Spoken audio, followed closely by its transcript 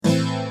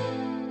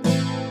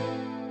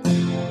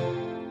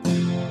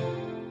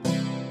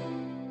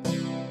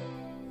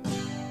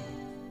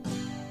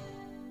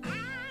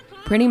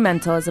Pretty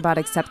Mental is about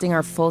accepting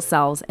our full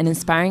selves and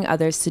inspiring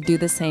others to do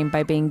the same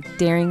by being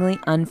daringly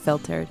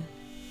unfiltered.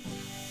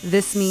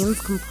 This means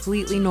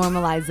completely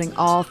normalizing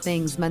all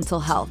things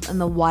mental health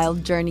and the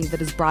wild journey that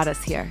has brought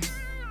us here.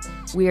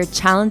 We are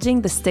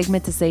challenging the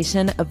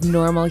stigmatization of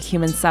normal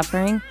human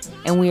suffering,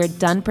 and we are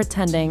done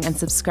pretending and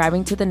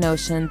subscribing to the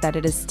notion that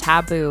it is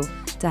taboo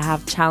to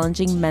have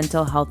challenging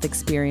mental health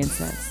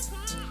experiences.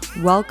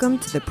 Welcome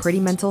to the Pretty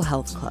Mental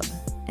Health Club,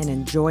 and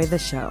enjoy the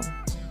show.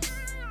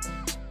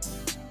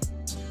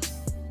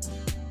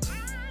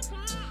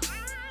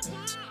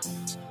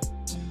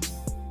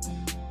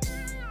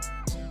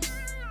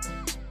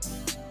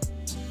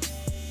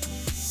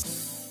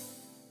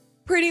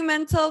 Pretty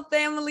Mental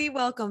family,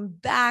 welcome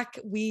back.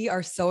 We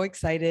are so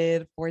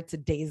excited for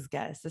today's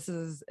guest. This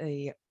is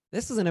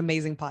an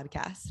amazing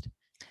podcast.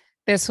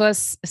 This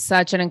was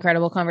such an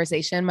incredible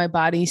conversation. My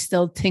body's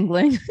still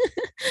tingling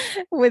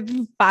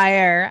with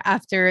fire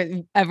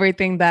after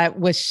everything that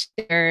was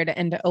shared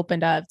and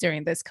opened up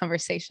during this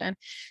conversation.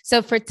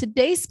 So for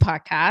today's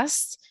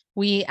podcast,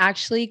 we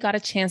actually got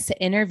a chance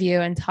to interview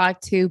and talk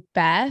to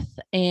Beth,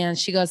 and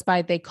she goes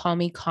by They Call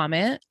Me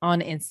Comet on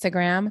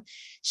Instagram.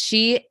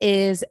 She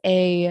is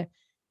a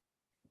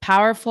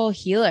powerful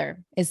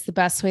healer, is the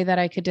best way that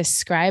I could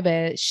describe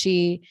it.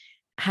 She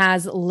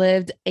has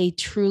lived a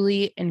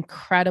truly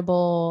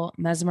incredible,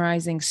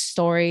 mesmerizing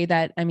story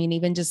that, I mean,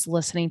 even just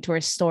listening to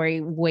her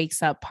story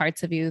wakes up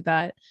parts of you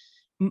that,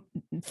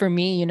 for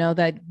me,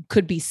 that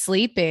could be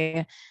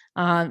sleeping.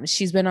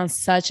 She's been on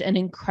such an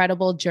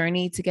incredible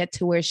journey to get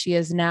to where she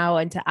is now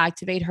and to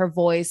activate her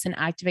voice and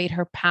activate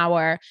her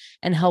power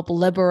and help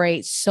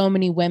liberate so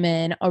many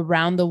women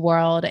around the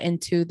world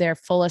into their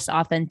fullest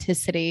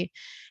authenticity.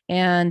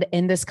 And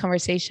in this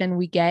conversation,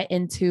 we get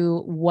into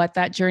what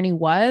that journey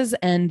was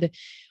and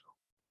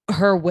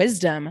her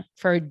wisdom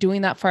for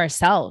doing that for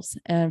ourselves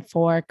and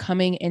for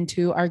coming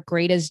into our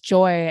greatest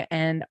joy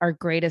and our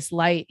greatest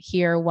light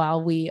here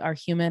while we are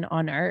human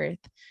on earth.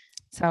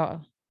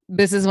 So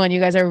this is one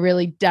you guys are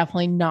really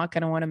definitely not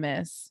going to want to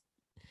miss.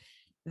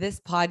 This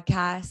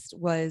podcast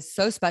was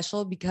so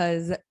special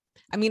because,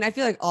 I mean, I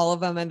feel like all of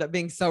them end up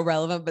being so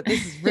relevant, but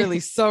this is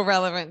really so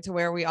relevant to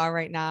where we are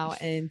right now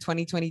in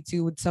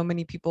 2022, with so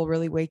many people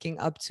really waking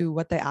up to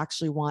what they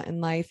actually want in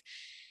life,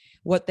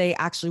 what they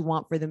actually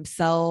want for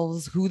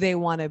themselves, who they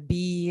want to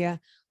be,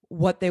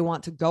 what they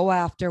want to go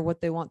after,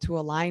 what they want to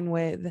align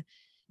with.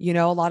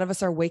 A lot of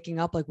us are waking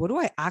up like, what do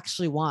I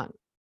actually want?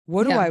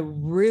 What do I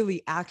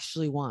really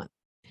actually want?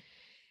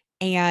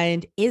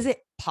 And is it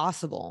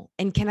possible?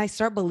 And can I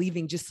start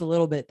believing just a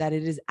little bit that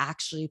it is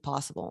actually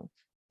possible?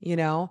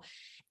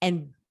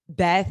 And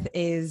Beth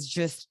is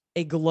just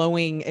a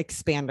glowing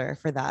expander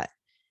for that.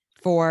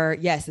 For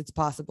yes, it's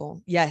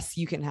possible. Yes,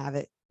 you can have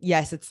it.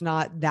 Yes, it's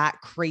not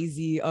that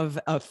crazy of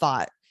a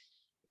thought.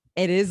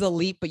 It is a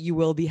leap, but you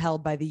will be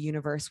held by the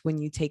universe when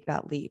you take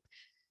that leap.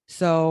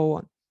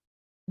 So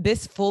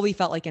this fully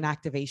felt like an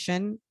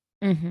activation.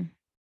 Mm-hmm.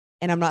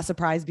 And I'm not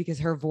surprised because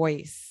her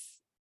voice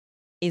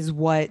is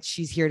what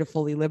she's here to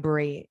fully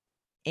liberate,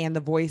 and the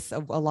voice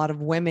of a lot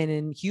of women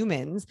and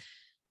humans.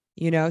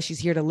 She's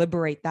here to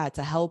liberate that,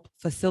 to help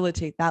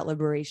facilitate that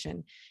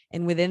liberation.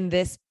 And within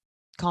this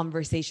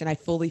conversation, I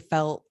fully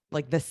felt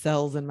like the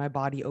cells in my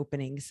body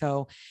opening.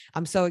 So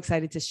I'm so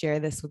excited to share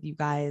this with you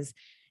guys.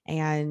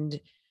 And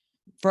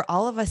for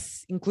all of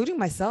us, including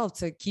myself,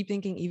 to keep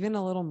thinking even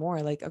a little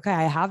more like, okay,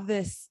 I have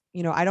this,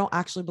 I don't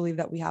actually believe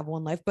that we have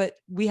one life, but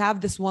we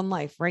have this one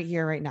life right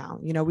here, right now.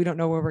 We don't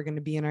know where we're going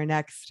to be in our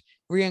next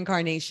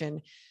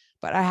reincarnation,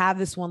 but I have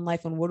this one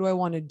life. And what do I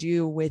want to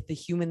do with the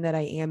human that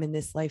I am in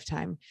this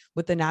lifetime,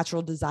 with the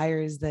natural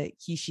desires that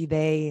he, she,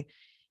 they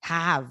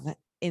have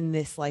in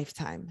this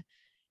lifetime?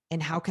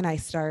 And how can I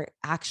start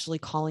actually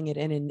calling it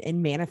in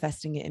and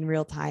manifesting it in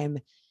real time,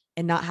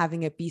 and not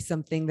having it be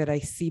something that I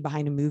see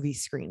behind a movie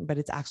screen, but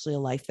it's actually a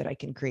life that I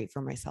can create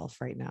for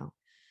myself right now.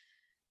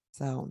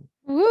 So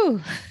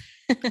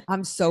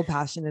I'm so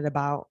passionate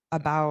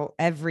about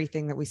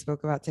everything that we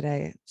spoke about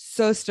today.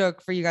 So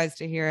stoked for you guys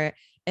to hear it.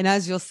 And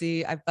as you'll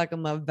see, I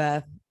fucking love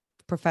Beth.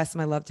 Profess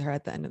my love to her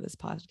at the end of this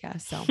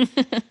podcast. So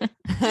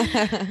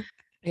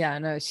yeah,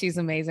 no, she's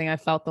amazing. I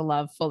felt the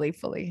love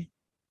fully.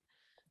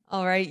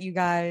 All right, you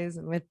guys.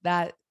 And with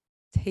that,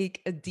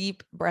 take a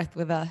deep breath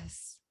with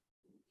us.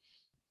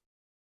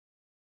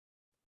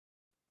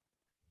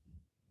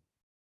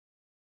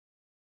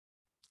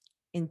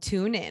 And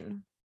tune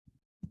in.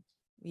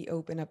 We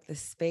open up the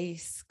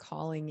space,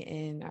 calling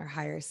in our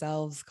higher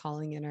selves,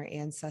 calling in our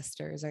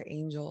ancestors, our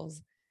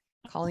angels,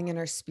 calling in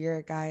our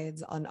spirit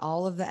guides, on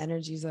all of the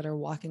energies that are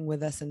walking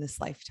with us in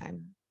this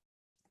lifetime.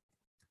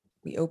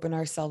 We open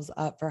ourselves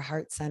up for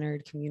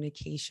heart-centered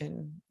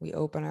communication. We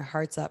open our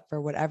hearts up for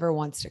whatever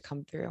wants to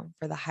come through,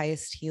 for the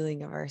highest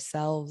healing of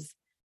ourselves,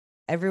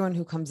 everyone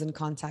who comes in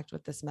contact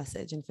with this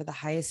message, and for the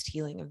highest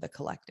healing of the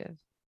collective.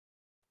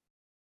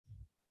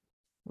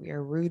 We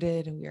are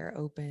rooted, we are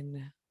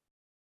open,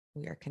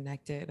 we are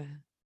connected.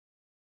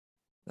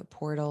 The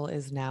portal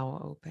is now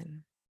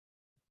open.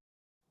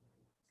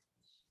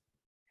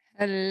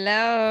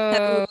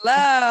 Hello.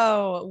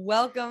 Hello.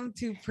 Welcome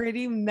to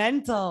Pretty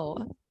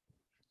Mental.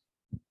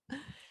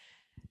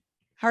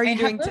 How are you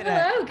doing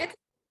today? Hello. Good.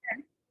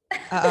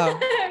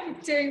 I'm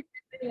doing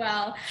really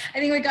well. I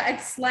think we got a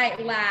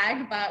slight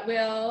lag, but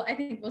I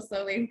think we'll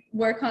slowly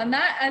work on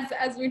that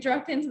as we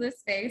drop into the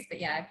space.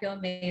 But yeah, I feel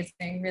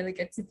amazing. Really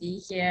good to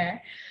be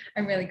here.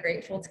 I'm really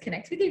grateful to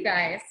connect with you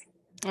guys.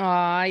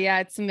 Oh, yeah,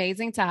 it's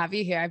amazing to have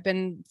you here. I've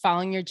been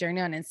following your journey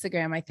on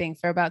Instagram, I think,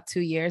 for about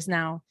 2 years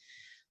now.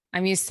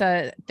 I'm used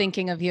to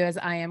thinking of you as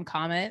I am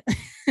Comet.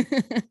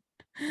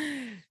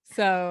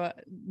 So,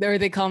 or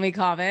they call me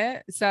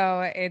Comet.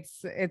 So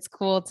it's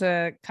cool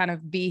to kind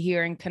of be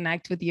here and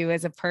connect with you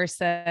as a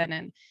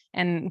person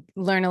and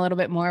learn a little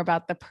bit more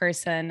about the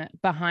person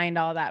behind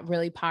all that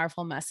really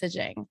powerful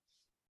messaging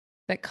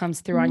that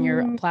comes through on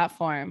your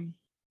platform.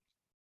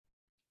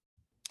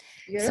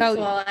 Beautiful.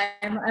 So,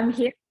 I'm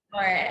here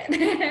for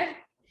it.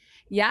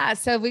 Yeah.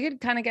 So we could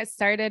kind of get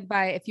started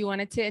by, if you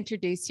wanted to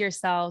introduce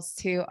yourself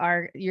to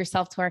our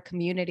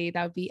community,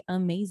 that would be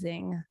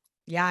amazing.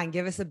 Yeah. And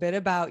give us a bit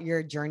about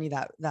your journey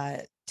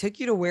that took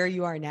you to where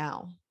you are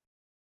now.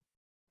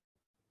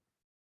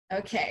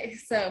 Okay.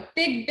 So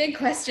big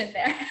question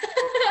there.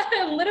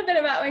 A little bit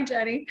about my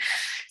journey.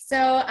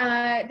 So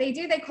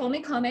they call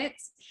me Comet.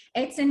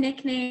 It's a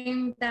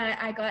nickname that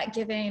I got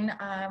given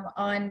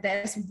on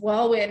this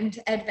whirlwind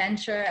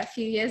adventure a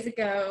few years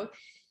ago.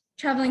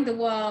 Traveling the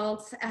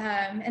world,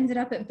 ended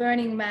up at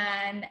Burning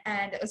Man,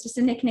 and it was just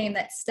a nickname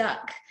that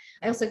stuck.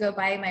 I also go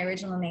by my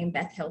original name,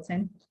 Beth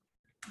Hilton.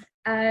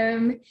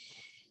 And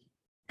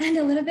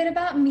a little bit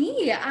about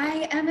me.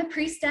 I am a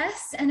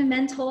priestess and a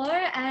mentor,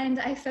 and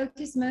I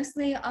focus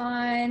mostly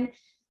on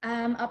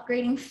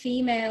upgrading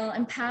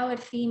empowered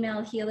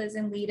female healers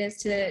and leaders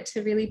to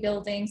really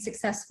building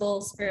successful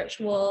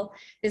spiritual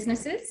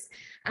businesses,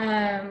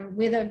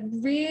 with a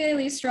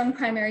really strong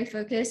primary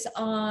focus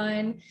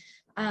on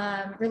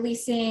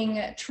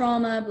releasing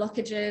trauma,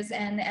 blockages,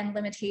 and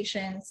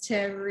limitations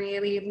to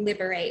really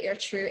liberate your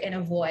true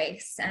inner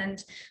voice.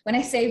 And when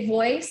I say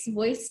voice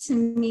to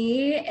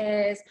me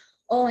is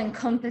all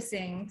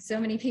encompassing.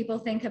 So many people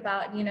think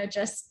about,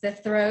 just the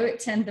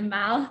throat and the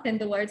mouth and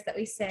the words that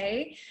we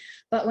say.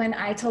 But when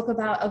I talk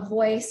about a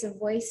voice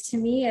to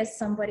me is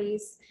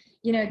somebody's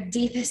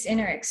deepest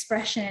inner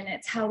expression.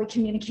 It's how we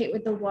communicate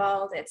with the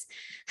world. It's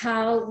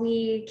how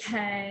we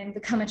can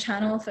become a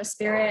channel for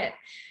spirit,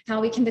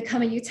 how we can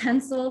become a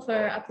utensil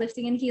for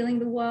uplifting and healing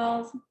the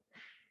world.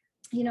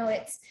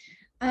 It's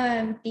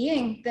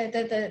being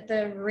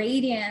the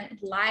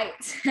radiant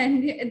light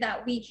and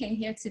that we came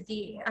here to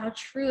be, our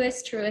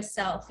truest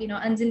self,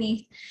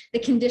 underneath the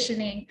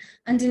conditioning,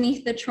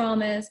 underneath the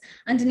traumas,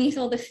 underneath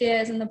all the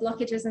fears and the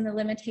blockages and the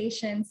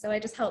limitations. So I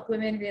just help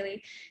women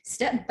really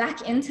step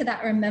back into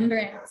that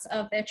remembrance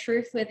of their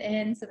truth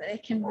within so that they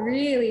can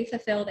really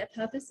fulfill their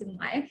purpose in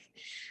life.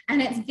 And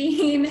it's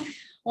been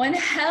one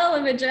hell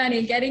of a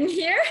journey getting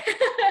here.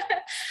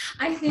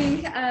 I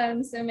think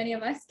so many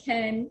of us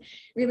can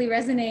really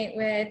resonate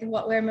with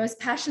what we're most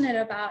passionate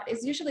about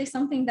is usually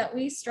something that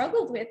we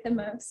struggled with the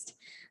most.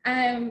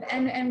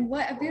 And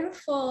what a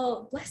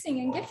beautiful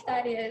blessing and gift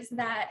that is,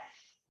 that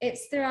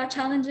it's through our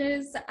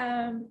challenges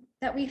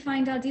that we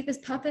find our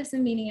deepest purpose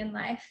and meaning in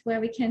life,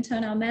 where we can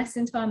turn our mess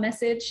into our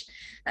message.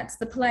 That's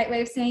the polite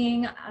way of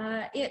saying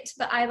it,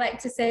 but I like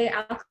to say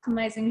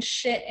alchemizing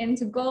shit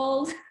into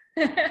gold.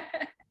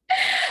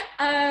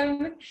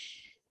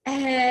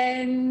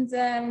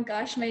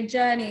 Gosh, my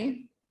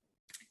journey,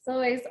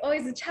 it's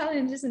always a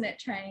challenge, isn't it,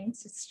 trying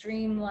to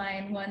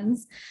streamline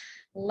one's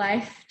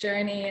life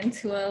journey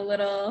into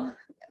a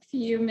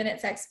few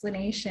minutes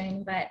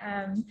explanation. But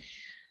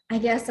I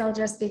guess I'll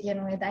just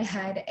begin with, I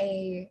had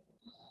a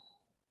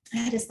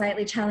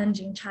slightly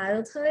challenging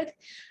childhood.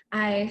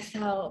 I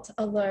felt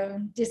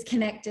alone,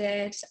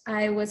 disconnected.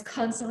 I was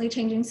constantly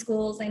changing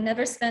schools. I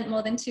never spent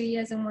more than 2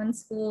 years in one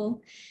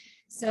school.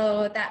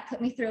 So that put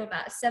me through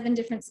about 7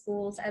 different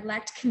schools. I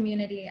lacked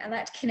community, I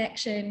lacked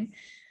connection.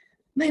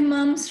 My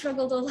mom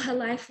struggled all her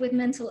life with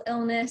mental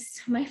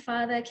illness. My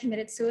father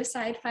committed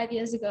suicide 5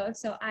 years ago.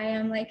 So I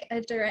am like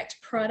a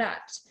direct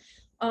product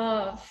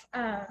of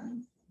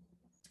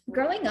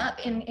growing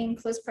up in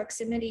close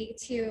proximity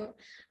to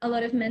a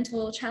lot of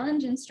mental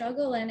challenge and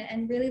struggle,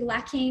 and really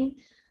lacking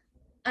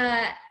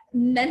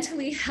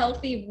mentally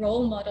healthy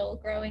role model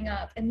growing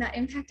up. And that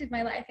impacted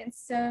my life in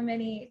so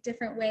many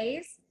different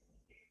ways.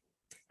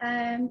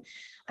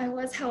 I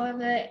was,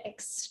 however,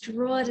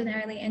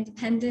 extraordinarily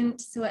independent.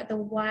 So at the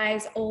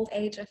wise old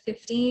age of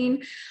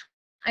 15,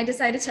 I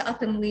decided to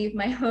up and leave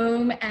my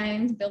home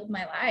and build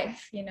my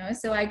life,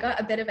 So I got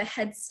a bit of a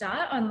head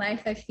start on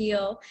life, I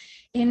feel,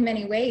 in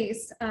many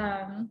ways.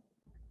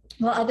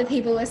 While other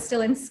people were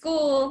still in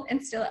school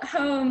and still at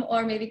home,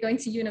 or maybe going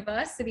to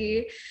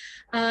university,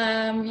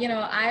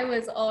 I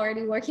was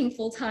already working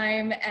full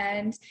time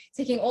and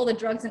taking all the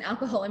drugs and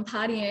alcohol and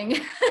partying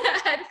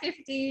at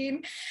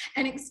 15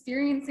 and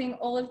experiencing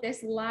all of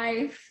this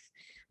life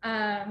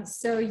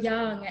so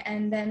young.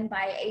 And then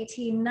by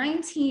 18,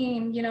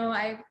 19, you know,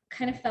 I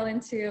kind of fell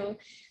into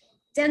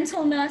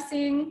dental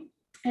nursing,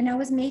 and I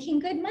was making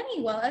good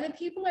money while other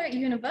people are at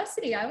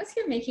university. I was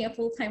here making a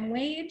full-time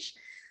wage.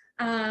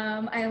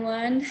 I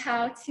learned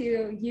how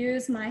to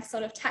use my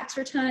sort of tax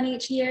return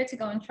each year to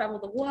go and travel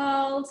the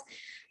world,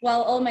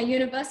 while all my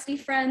university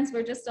friends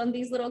were just on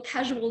these little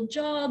casual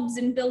jobs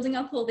and building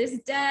up all this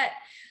debt.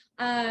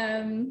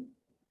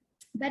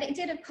 But it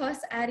did, of course,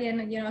 add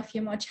in, you know, a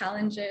few more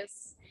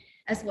challenges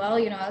as well.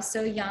 You know, I was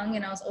so young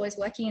and I was always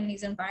working in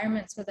these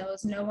environments where there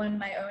was no one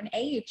my own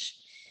age.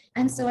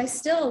 And so I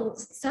still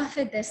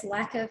suffered this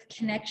lack of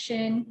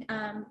connection.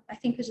 I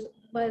think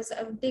was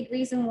a big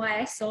reason why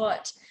I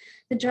sought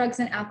the drugs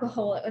and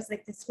alcohol. It was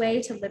like this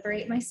way to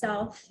liberate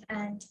myself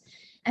and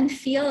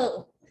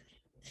feel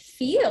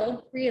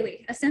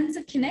really a sense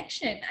of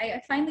connection.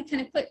 I finally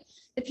kind of put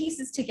the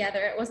pieces together.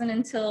 It wasn't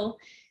until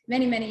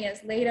many years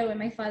later, when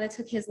my father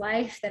took his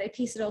life, that I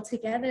pieced it all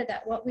together,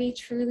 that what we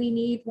truly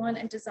need, want,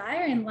 and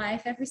desire in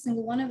life, every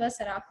single one of us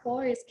at our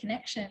core, is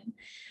connection.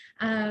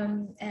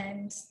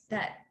 And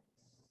that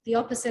the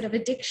opposite of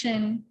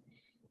addiction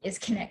is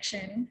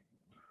connection.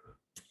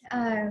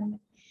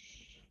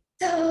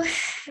 So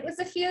it was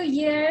a few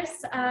years,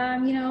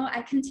 you know,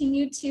 I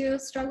continued to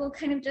struggle,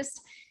 kind of just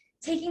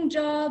taking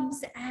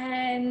jobs,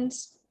 and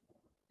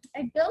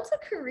I built a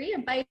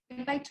career. By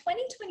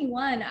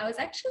 2021, I was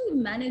actually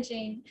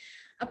managing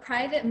a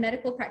private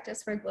medical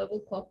practice for a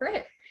global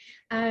corporate.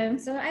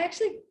 So I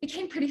actually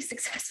became pretty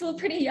successful,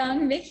 pretty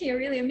young, making a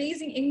really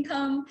amazing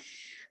income.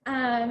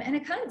 And I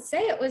can't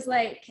say it was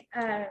like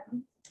a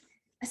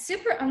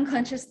super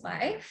unconscious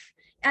life.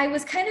 I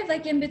was kind of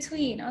like in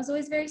between. I was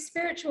always very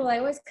spiritual. I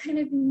always kind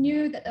of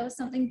knew that there was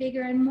something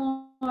bigger and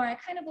more. I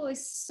kind of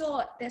always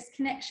sought this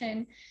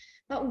connection.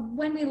 But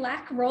when we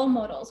lack role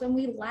models, when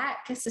we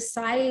lack a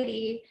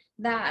society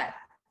that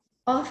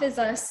offers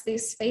us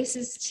these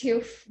spaces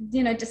to,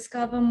 you know,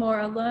 discover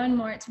more or learn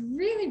more, it's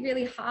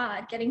really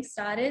hard getting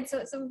started. So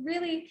it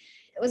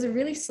was a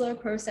really slow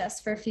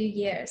process for a few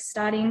years,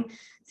 starting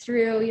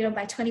through, you know,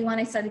 by 21,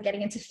 I started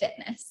getting into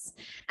fitness,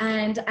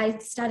 and I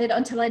started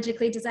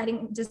ontologically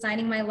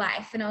designing my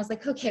life. And I was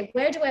like, okay,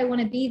 where do I want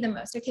to be the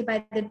most? Okay,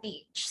 by the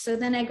beach. So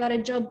then I got a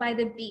job by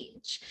the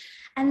beach.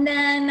 And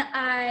then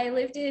I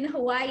lived in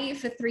Hawaii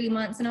for 3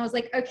 months, and I was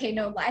like, okay,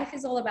 no, life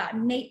is all about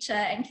nature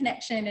and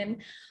connection,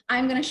 and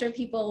I'm going to show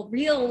people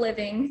real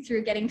living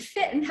through getting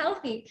fit and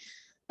healthy.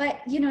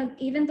 But, you know,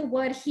 even the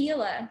word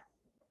healer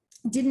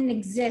didn't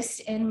exist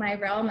in my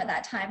realm at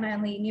that time. I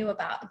only knew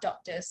about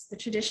doctors, the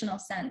traditional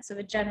sense of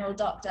a general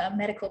doctor, a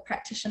medical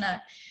practitioner,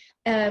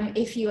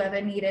 if you ever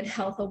needed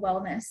health or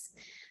wellness,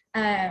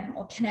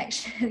 or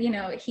connection, you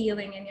know,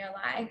 healing in your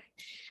life.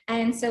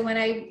 And so when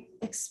I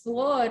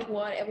explored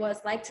what it was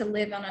like to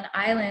live on an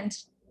island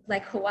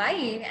like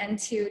Hawaii, and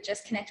to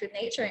just connect with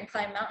nature and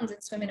climb mountains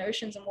and swim in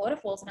oceans and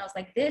waterfalls, and I was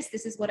like, this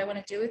is what I want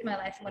to do with my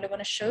life, and what I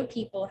want to show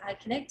people how to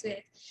connect with.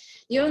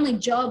 The only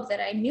job that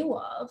I knew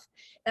of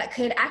that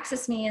could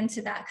access me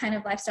into that kind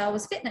of lifestyle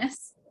was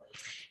fitness.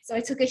 So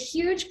I took a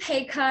huge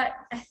pay cut.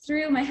 I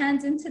threw my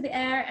hands into the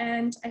air,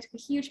 and I took a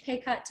huge pay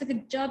cut, took a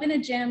job in a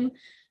gym,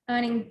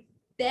 earning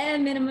bare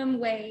minimum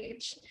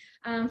wage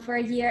for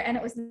a year, and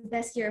it was the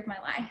best year of my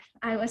life.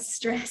 I was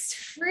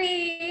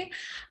stress-free.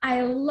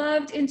 I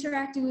loved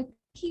interacting with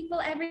people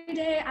every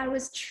day. I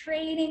was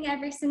training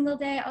every single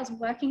day. I was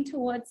working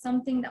towards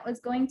something that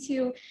was going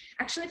to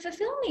actually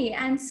fulfill me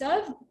and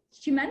serve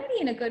humanity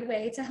in a good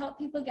way, to help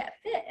people get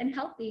fit and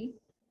healthy.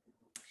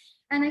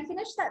 And I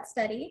finished that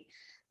study,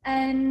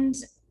 and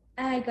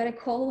I got a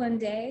call one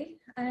day,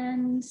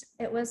 and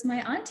it was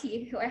my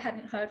auntie, who I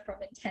hadn't heard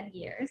from in 10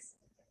 years.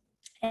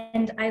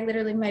 And I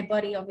literally, my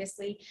body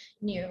obviously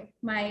knew.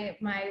 I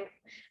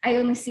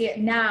only see it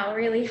now,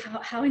 really,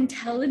 how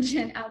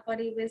intelligent our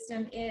body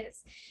wisdom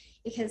is,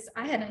 because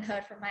I hadn't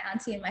heard from my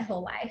auntie in my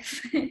whole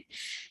life.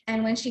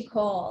 And when she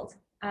called,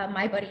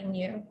 my body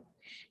knew,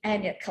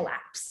 and it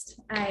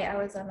collapsed. I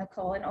was on the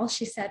call, and all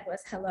she said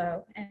was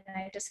hello, and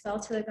I just fell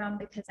to the ground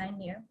because I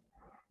knew.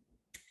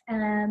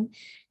 And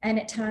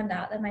it turned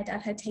out that my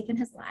dad had taken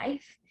his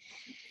life.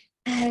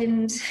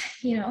 And,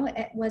 you know,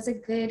 it was a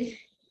good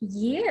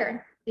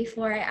year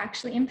before I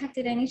actually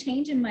impacted any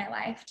change in my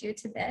life due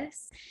to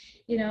this.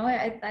 You know,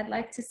 I'd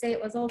like to say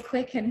it was all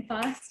quick and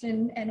fast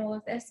and all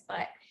of this,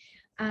 but,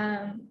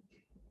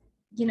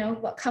 you know,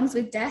 what comes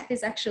with death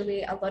is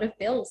actually a lot of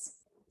bills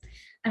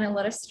and a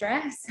lot of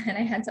stress. And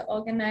I had to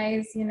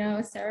organize, you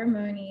know,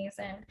 ceremonies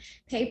and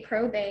pay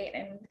probate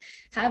and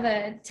have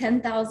a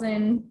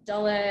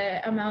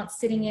 $10,000 amount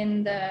sitting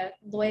in the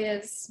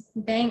lawyer's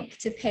bank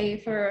to pay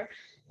for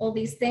all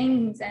these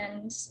things.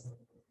 And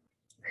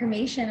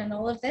cremation and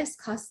all of this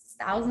costs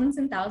thousands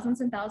and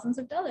thousands and thousands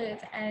of dollars.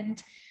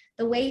 And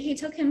the way he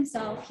took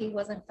himself, he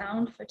wasn't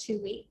found for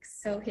 2 weeks.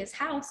 So his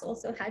house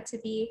also had to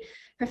be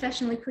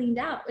professionally cleaned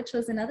out, which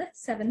was another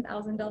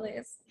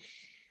 $7,000.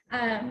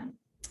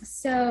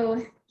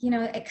 So, you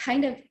know, it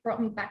kind of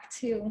brought me back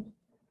to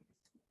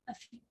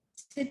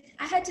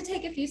I had to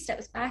take a few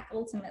steps back.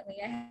 Ultimately,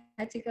 I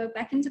had to go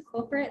back into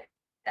corporate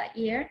that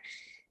year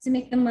to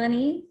make the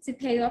money to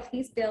pay off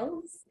these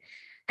bills.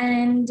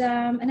 And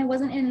I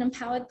wasn't in an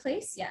empowered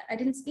place yet. I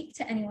didn't speak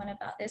to anyone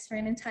about this for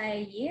an entire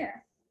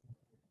year.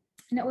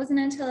 And it wasn't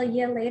until a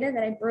year later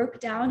that I broke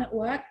down at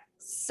work,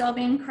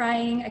 sobbing,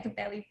 crying. I could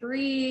barely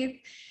breathe.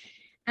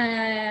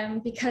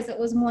 Because it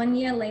was 1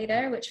 year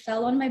later, which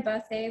fell on my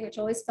birthday, which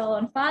always fell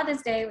on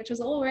Father's Day, which was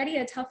already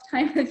a tough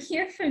time of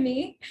year for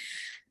me.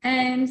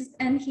 And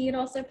he had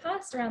also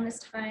passed around this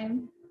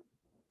time.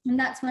 And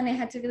that's when I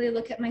had to really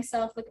look at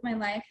myself, look at my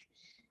life.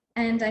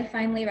 And I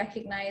finally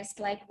recognized,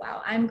 like,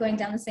 wow, I'm going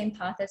down the same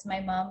path as my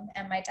mom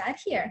and my dad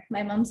here.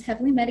 My mom's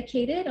heavily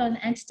medicated on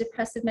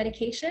antidepressive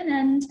medication,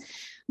 and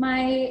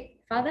my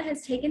father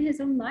has taken his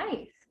own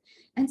life.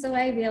 And so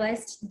I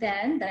realized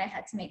then that I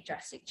had to make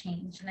drastic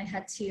change, and I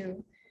had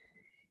to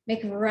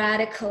make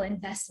radical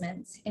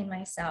investments in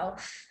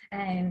myself.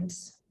 And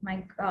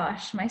my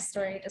gosh, my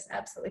story just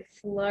absolutely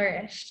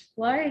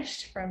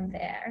flourished from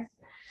there.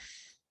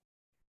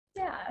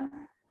 Yeah.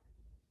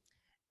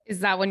 Is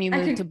that when you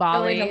moved to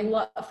Bali?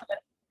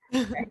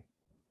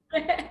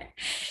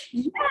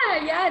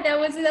 Yeah, there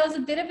was a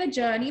bit of a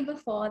journey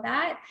before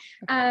that.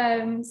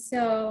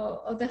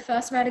 So the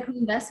first radical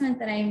investment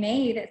that I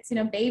made, it's,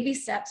 baby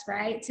steps,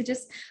 right? To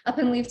just up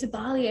and leave to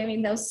Bali. I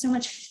mean, there was so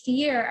much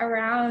fear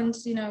around,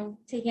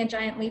 taking a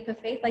giant leap of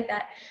faith like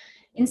that.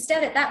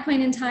 Instead, at that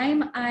point in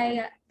time,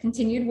 I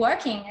continued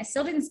working. I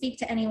still didn't speak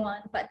to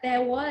anyone, but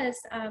there was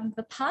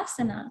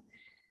Vipassana.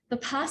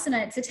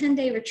 Vipassana, it's a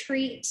 10-day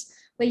retreat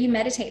where you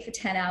meditate for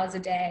 10 hours a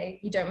day.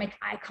 You don't make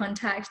eye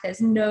contact. There's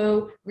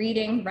no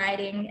reading,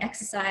 writing,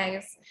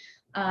 exercise,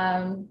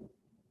 no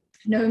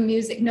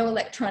music, no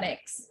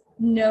electronics,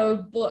 no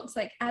books,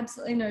 like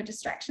absolutely no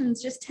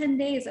distractions, just 10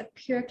 days of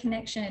pure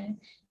connection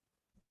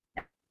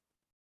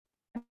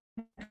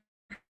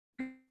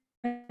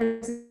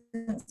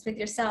with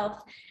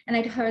yourself. And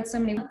I'd heard so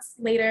many months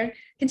later,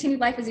 continued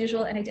life as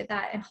usual, and I did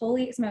that. And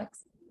holy smokes,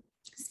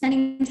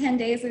 spending 10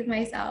 days with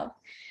myself,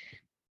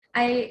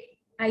 I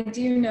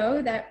do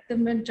know that the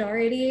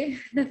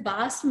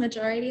vast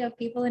majority of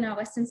people in our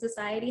Western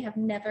society have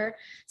never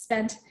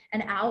spent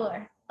an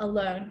hour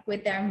alone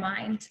with their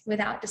mind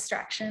without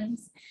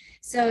distractions.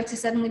 So to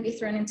suddenly be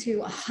thrown into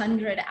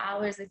 100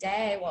 hours a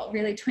day, well,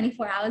 really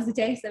 24 hours a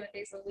day, 7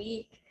 days a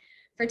week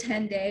for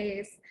 10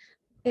 days,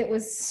 it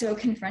was so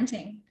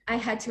confronting. I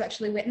had to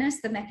actually witness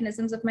the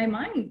mechanisms of my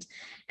mind.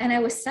 And I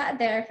was sat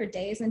there for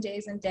days and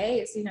days and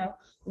days,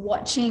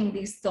 watching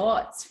these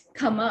thoughts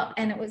come up,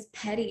 and it was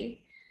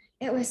petty.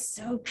 It was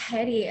so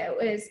petty. It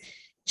was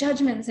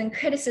judgments and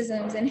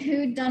criticisms and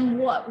who'd done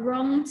what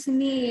wrong to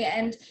me,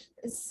 and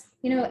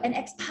an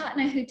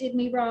ex-partner who did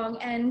me wrong,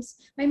 and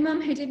my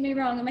mom who did me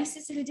wrong, and my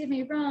sister who did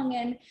me wrong,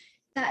 and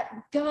that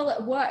girl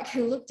at work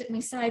who looked at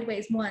me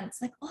sideways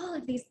once. Like all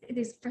of these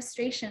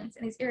frustrations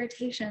and these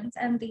irritations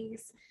and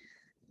these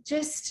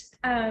just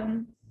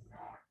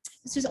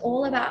it's just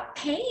all about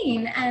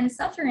pain and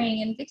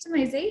suffering and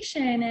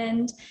victimization,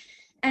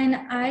 and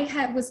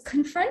I was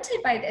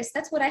confronted by this.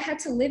 That's what I had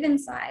to live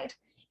inside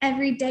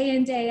every day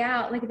in, day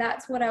out. Like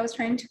that's what I was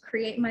trying to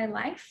create my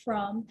life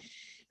from.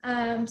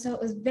 So it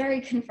was very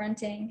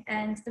confronting.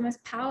 And the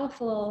most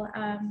powerful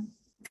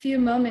few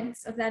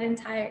moments of that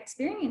entire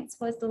experience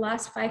was the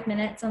last 5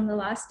 minutes on the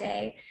last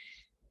day.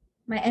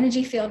 My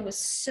energy field was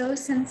so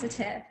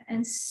sensitive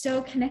and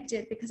so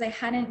connected because I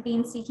hadn't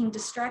been seeking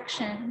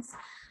distractions.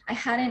 I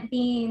hadn't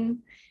been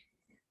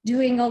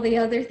doing all the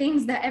other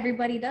things that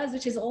everybody does,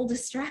 which is all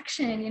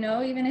distraction,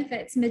 even if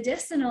it's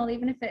medicinal,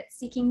 even if it's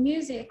seeking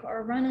music or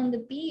a run on the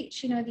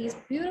beach, these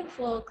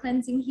beautiful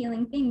cleansing,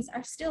 healing things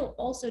are still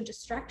also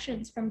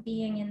distractions from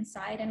being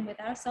inside and with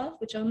ourselves,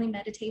 which only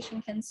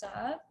meditation can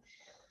serve.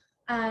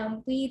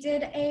 We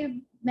did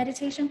a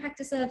meditation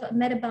practice of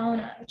Metta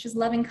Bhavana, which is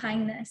loving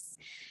kindness.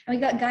 And we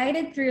got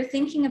guided through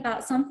thinking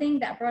about something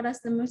that brought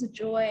us the most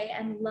joy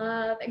and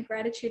love and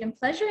gratitude and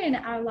pleasure in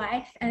our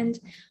life. And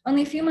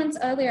only a few months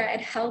earlier,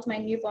 I'd held my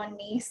newborn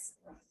niece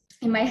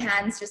in my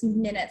hands just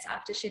minutes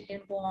after she'd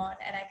been born.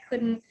 And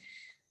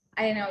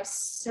I was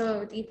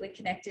so deeply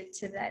connected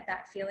to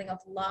that feeling of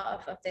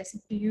love, of this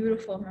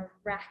beautiful,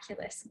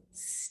 miraculous,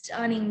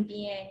 stunning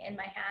being in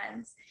my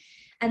hands.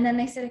 And then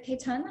they said, okay,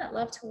 turn that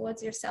love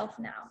towards yourself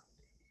now.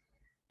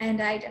 And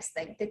I just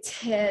the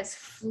tears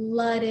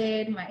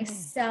flooded, my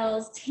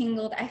cells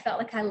tingled. I felt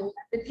like I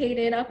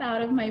levitated up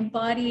out of my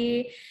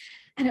body.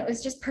 And it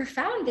was just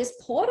profound. This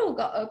portal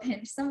got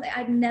opened, something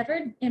I'd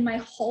never in my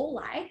whole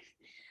life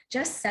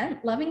just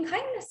sent loving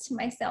kindness to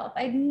myself.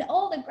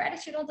 All the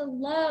gratitude, all the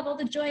love, all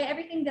the joy,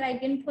 everything that I'd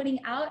been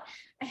putting out,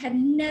 I had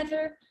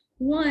never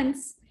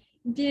once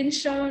been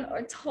shown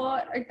or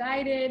taught or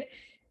guided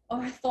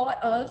or thought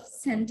of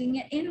sending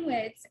it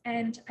inwards.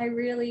 And I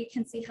really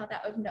can see how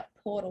that opened up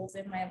portals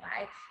in my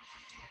life.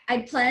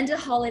 I'd planned a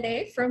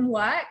holiday from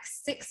work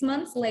 6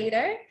 months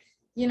later,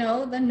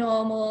 the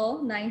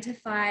normal 9 to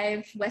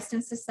 5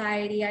 Western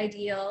society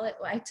ideal.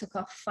 I took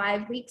off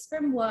 5 weeks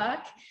from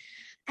work,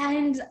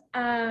 and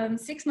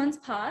 6 months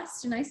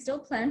passed and I still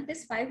planned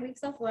this 5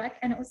 weeks off work.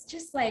 And it was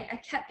just like, I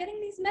kept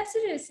getting these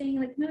messages saying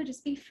like, no,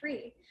 just be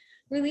free.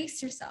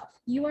 release yourself.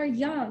 You are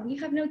young, you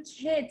have no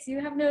kids, you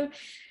have no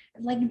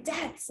like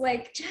debts,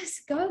 like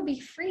just go be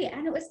free.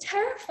 And it was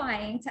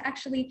terrifying to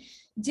actually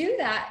do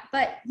that.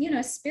 But, you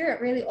know,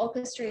 spirit really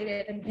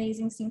orchestrated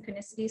amazing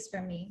synchronicities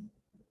for me.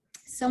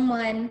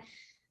 Someone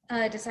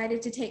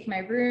decided to take my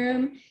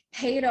room,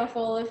 paid off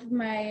all of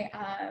my,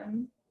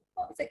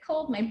 what was it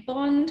called? My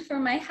bond for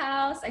my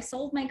house. I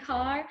sold my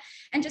car.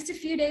 And just a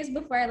few days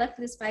before I left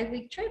for this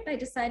 5-week trip, I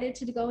decided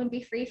to go and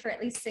be free for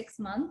at least 6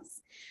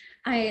 months.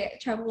 I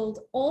traveled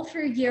all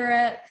through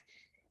Europe,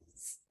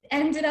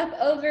 ended up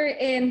over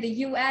in the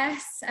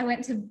US. I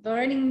went to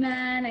Burning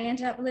Man. I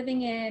ended up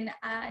living in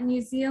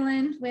New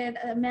Zealand with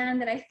a man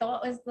that I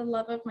thought was the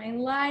love of my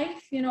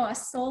life, you know, a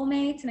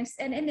soulmate. And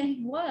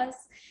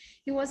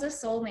he was a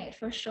soulmate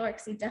for sure,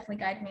 because he definitely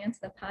guided me into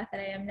the path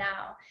that I am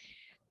now,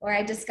 where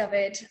I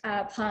discovered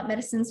plant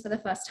medicines for the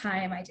first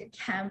time. I did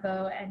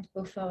Kambo and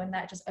Bufo, and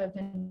that just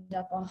opened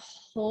up a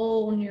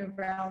whole new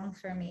realm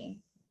for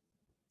me.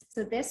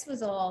 So this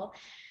was all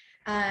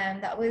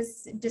that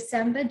was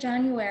December of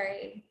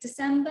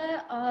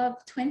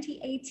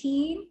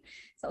 2018.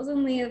 So it was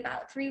only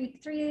about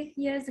three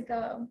years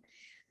ago.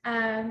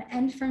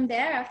 And from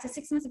there, after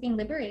 6 months of being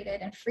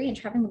liberated and free and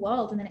traveling the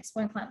world and then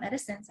exploring plant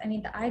medicines, I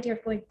mean, the idea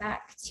of going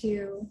back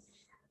to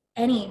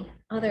any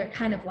other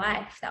kind of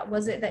life that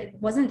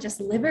wasn't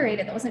just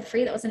liberated, that wasn't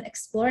free, that wasn't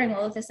exploring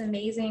all of this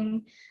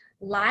amazing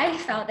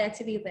life out there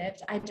to be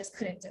lived, I just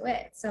couldn't do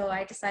it. So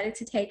I decided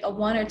to take a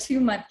 1 or 2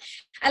 month.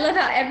 I love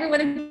how every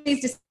one of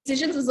these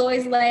decisions was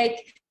always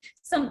like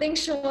something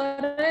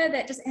shorter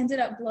that just ended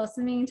up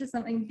blossoming into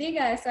something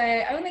bigger. So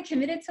I only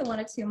committed to 1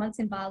 or 2 months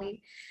in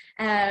Bali.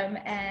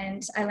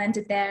 And I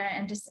landed there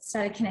and just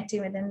started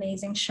connecting with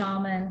amazing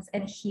shamans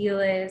and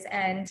healers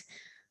and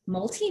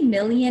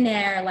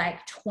multi-millionaire, like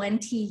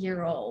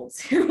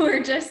 20-year-olds who were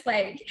just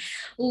like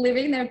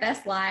living their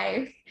best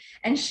life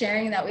and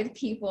sharing that with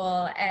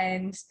people.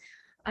 And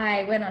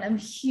I went on a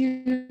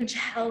huge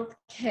health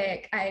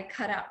kick. I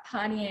cut out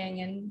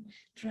partying and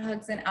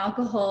drugs and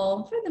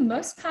alcohol for the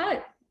most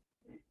part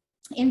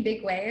in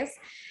big ways,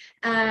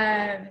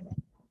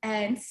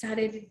 and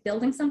started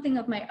building something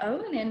of my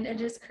own and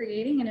just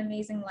creating an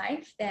amazing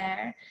life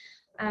there.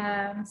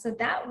 So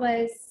that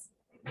was,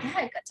 yeah,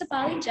 I got to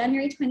Bali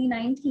January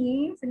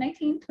 2019, so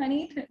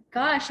 1920.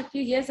 Gosh, a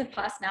few years have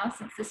passed now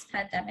since this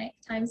pandemic.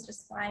 Time's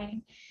just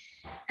flying.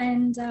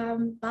 And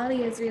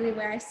Bali is really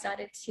where I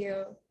started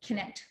to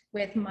connect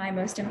with my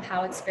most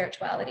empowered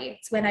spirituality.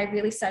 It's when I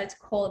really started to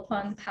call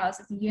upon the powers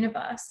of the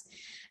universe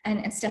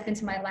and step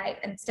into my light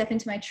and step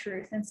into my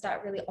truth and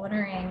start really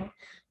honoring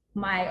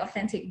my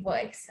authentic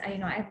voice.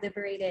 I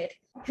liberated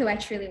who I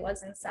truly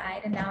was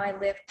inside, and now I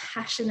live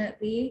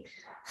passionately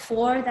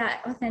for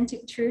that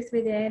authentic truth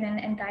within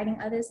and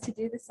guiding others to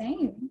do the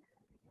same.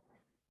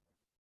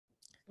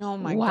 Oh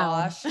my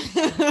Wow. gosh.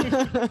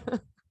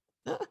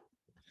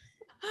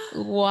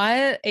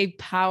 What a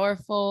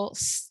powerful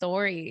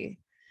story.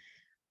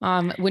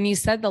 When you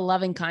said the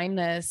loving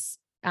kindness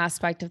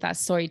aspect of that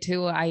story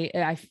too,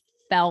 I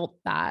felt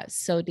that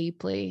so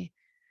deeply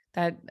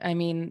that, I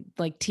mean,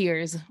 like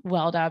tears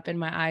welled up in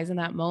my eyes in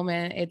that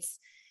moment.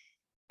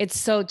 It's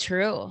so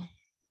true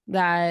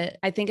that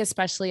I think,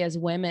 especially as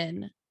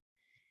women,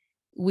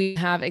 we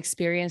have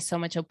experienced so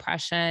much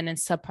oppression and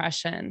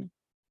suppression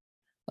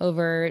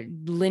over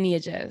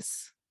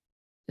lineages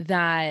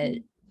that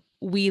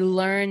we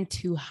learn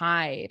to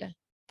hide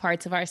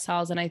parts of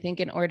ourselves. And I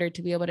think in order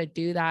to be able to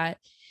do that,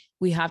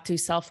 we have to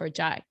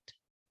self-reject.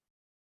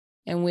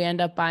 And we end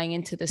up buying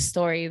into the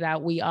story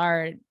that we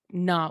are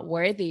not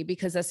worthy,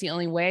 because that's the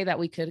only way that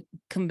we could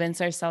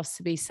convince ourselves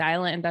to be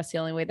silent. And that's the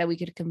only way that we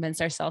could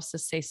convince ourselves to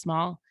stay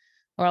small,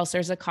 or else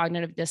there's a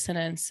cognitive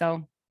dissonance.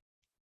 So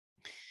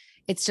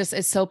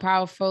it's so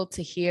powerful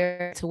to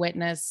hear, to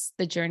witness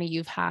the journey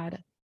you've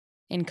had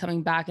in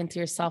coming back into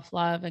your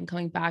self-love and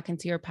coming back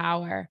into your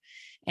power.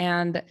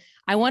 And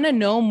I want to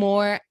know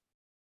more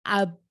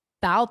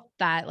about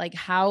that, like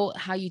how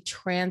you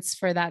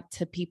transfer that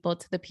to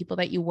the people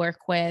that you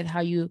work with,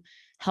 how you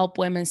help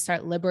women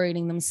start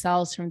liberating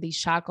themselves from these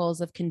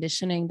shackles of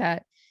conditioning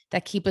that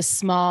keep us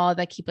small,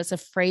 that keep us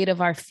afraid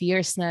of our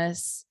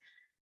fierceness.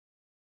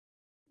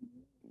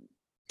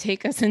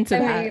 Take us into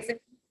Amazing.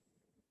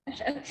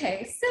 That.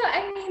 Okay, so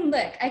I mean,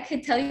 look, I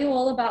could tell you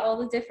all about all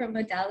the different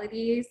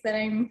modalities that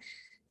I'm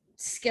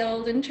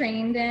skilled and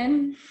trained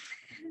in,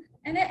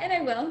 and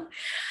I will,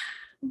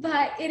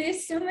 but it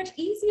is so much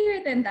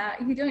easier than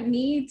that. You don't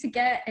need to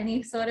get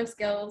any sort of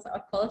skills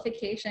or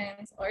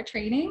qualifications or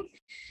training.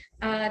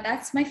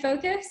 That's my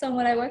focus on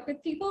what I work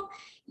with people.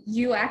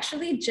 You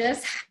actually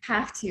just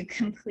have to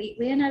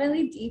completely and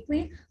utterly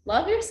deeply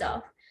love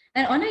yourself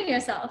and honor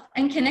yourself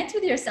and connect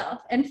with yourself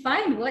and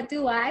find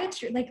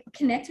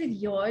connect with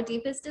your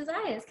deepest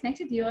desires, connect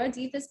with your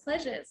deepest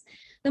pleasures.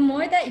 The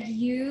more that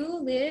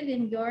you live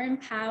in your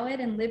empowered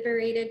and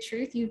liberated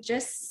truth, you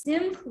just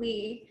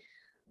simply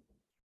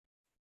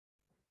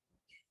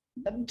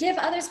give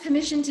others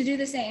permission to do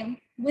the same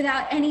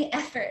without any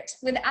effort,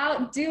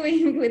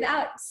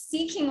 without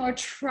seeking or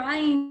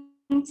trying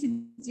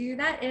to do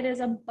that. It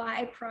is a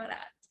byproduct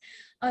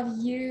of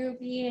you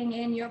being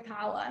in your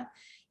power,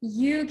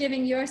 you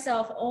giving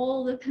yourself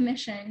all the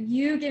permission,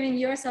 you giving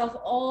yourself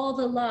all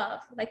the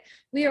love. Like,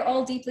 we are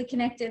all deeply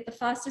connected. The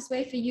fastest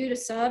way for you to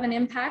serve and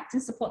impact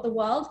and support the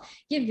world,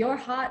 give your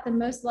heart the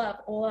most love.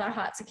 All our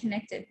hearts are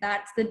connected.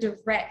 That's the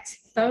direct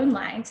phone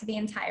line to the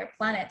entire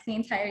planet, to the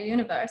entire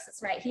universe.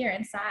 It's right here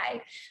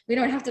inside. We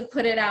don't have to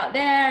put it out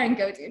there and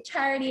go do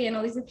charity and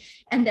all these,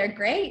 and they're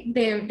great.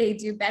 They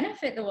do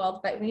benefit the world,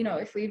 but you know,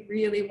 if we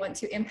really want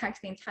to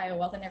impact the entire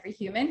world and every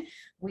human,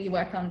 we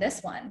work on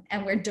this one,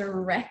 and we're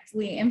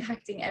directly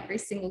impacting every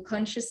single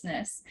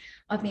consciousness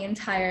of the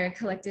entire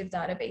collective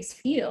database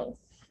field.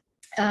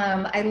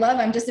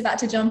 I'm just about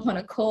to jump on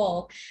a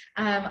call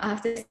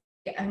after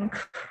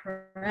incredible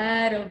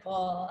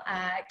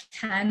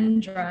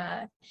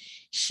Kendra.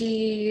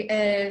 She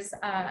has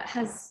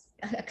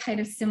a kind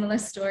of similar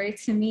story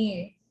to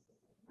me,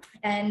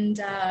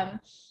 and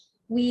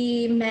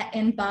we met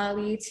in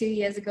Bali 2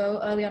 years ago,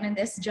 early on in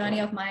this journey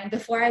of mine,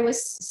 before I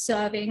was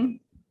serving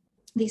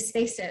these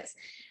spaces,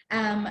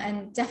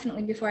 and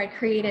definitely before I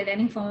created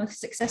any form of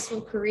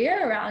successful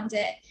career around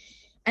it.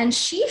 And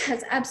she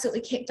has absolutely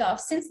kicked off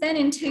since then.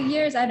 In 2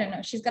 years, I don't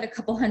know, she's got a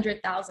couple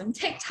 100,000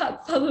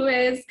 TikTok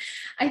followers,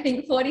 I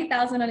think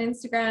 40,000 on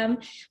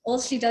Instagram.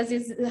 All she does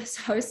is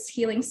host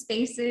healing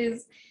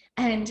spaces,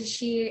 and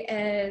she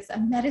is a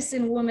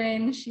medicine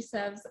woman. She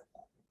serves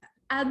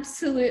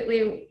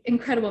absolutely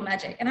incredible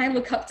magic, and I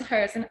look up to her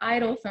as an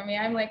idol for me.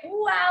 I'm like,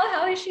 wow,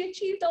 how has she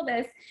achieved all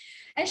this?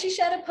 And she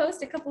shared a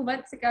post a couple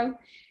months ago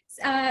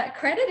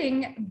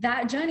crediting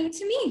that journey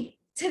to me,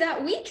 to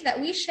that week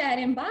that we shared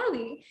in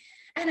Bali.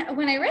 And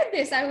when I read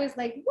this, I was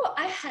like, whoa,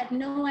 I had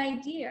no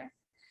idea.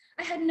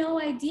 I had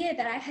no idea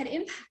that I had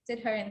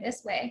impacted her in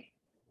this way,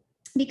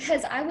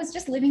 because I was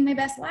just living my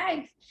best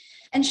life.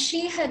 And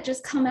she had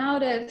just come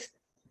out of,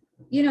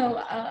 you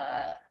know,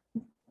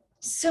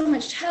 so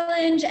much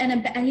challenge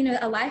and you know,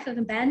 a life of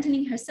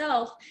abandoning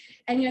herself,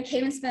 and you know,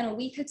 came and spent a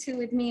week or two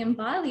with me in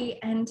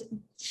Bali. And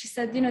she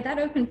said, you know, that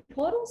opened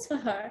portals for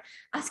her,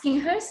 asking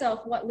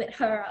herself what lit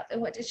her up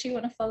and what did she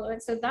want to follow.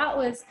 And so that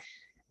was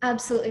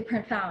absolutely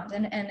profound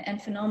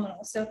and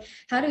phenomenal. So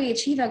how do we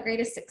achieve our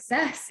greatest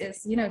success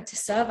is, you know, to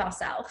serve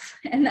ourselves,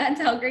 and that's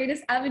our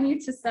greatest avenue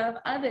to serve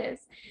others.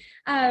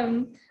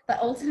 But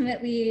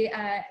ultimately,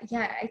 I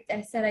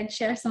said I'd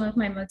share some of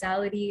my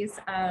modalities.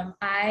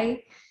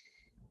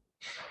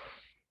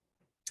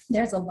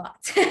 There's a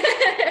lot.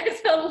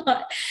 There's a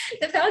lot.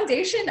 The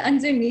foundation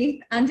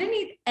underneath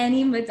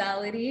any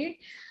modality,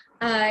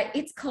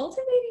 it's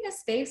cultivating a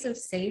space of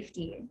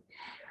safety.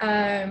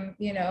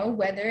 You know,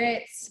 whether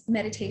it's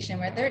meditation,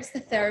 whether it's the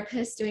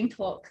therapist doing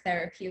talk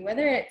therapy,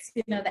 whether it's,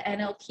 you know, the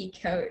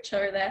NLP coach,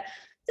 or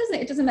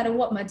it doesn't matter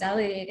what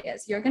modality it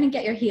is, you're going to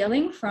get your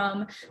healing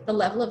from the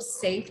level of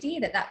safety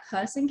that that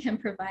person can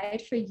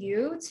provide for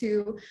you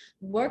to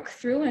work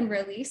through and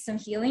release some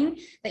healing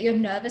that your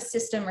nervous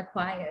system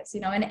requires, you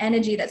know, an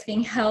energy that's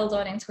being held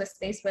on into a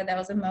space where there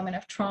was a moment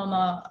of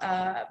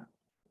trauma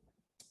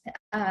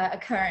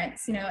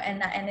occurrence, you know,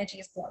 and that energy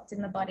is blocked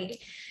in the body.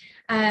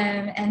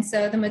 And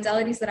so the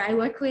modalities that I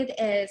work with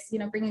is, you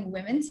know, bringing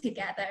women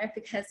together,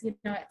 because, you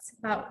know, it's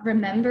about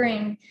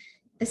remembering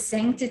the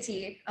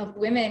sanctity of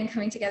women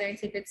coming together in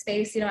sacred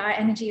space. You know, our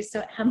energy is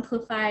so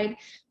amplified.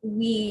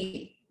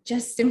 We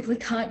just simply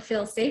can't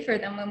feel safer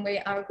than when we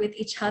are with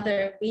each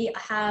other. We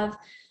have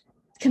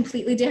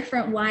completely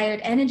different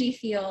wired energy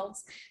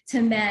fields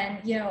to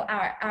men. You know,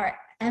 our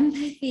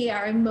empathy,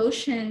 our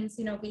emotions,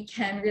 you know, we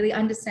can really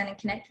understand and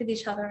connect with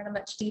each other on a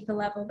much deeper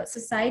level, but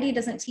society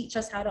doesn't teach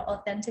us how to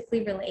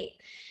authentically relate.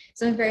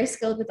 So I'm very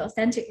skilled with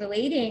authentic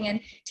relating and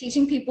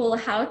teaching people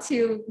how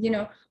to, you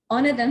know,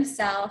 honor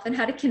themselves and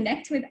how to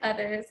connect with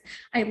others.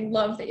 I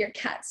love that your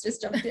cats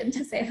just jumped in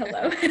to say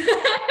hello.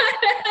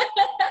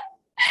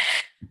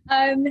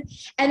 And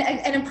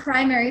a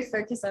primary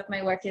focus of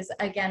my work is,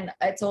 again,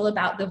 it's all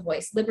about the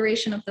voice,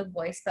 liberation of the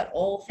voice, but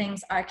all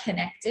things are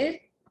connected.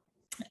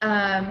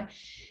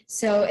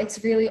 So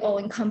it's really all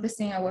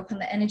encompassing. I work on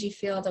the energy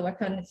field, I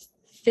work on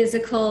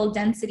physical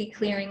density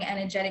clearing,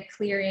 energetic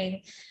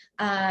clearing,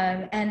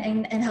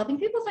 and helping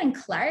people find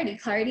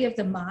clarity of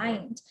the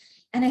mind.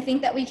 And I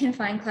think that we can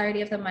find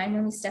clarity of the mind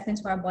when we step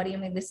into our body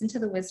and we listen to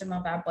the wisdom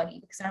of our body,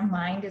 because our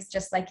mind is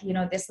just like, you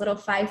know, this little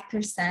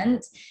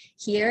 5%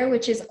 here,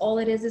 which is all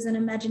it is an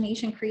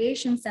imagination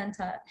creation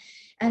center.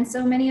 And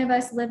so many of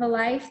us live a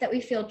life that we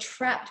feel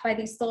trapped by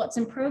these thoughts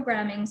and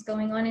programmings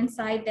going on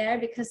inside there,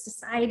 because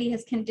society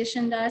has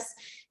conditioned us.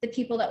 The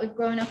people that we've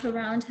grown up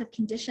around have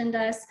conditioned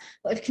us.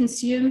 What we've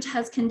consumed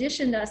has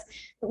conditioned us.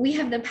 But we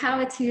have the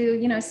power to,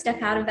 you know,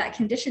 step out of that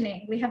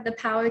conditioning. We have the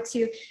power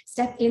to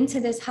step into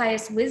this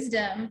highest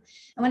wisdom. And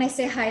when I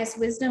say highest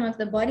wisdom of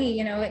the body,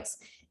 you know, it's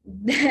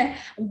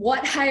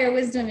what higher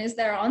wisdom is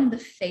there on the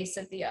face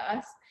of the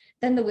earth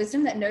than the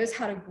wisdom that knows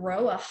how to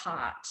grow a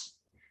heart,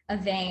 a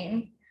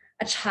vein,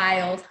 a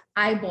child,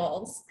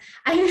 eyeballs.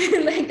 I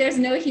mean, like, there's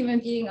no human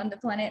being on the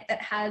planet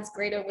that has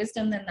greater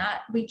wisdom than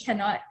that. We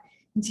cannot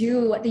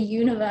do what the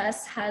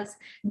universe has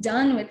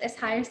done with this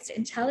highest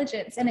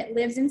intelligence, and it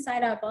lives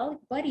inside our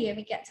body, and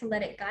we get to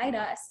let it guide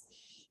us.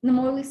 the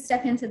more we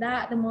step into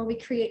that, the more we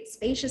create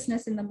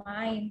spaciousness in the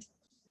mind,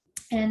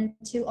 and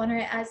to honor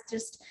it as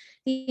just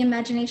the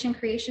imagination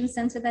creation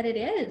center that it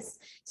is,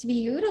 to be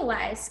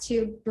utilized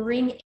to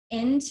bring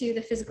into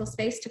the physical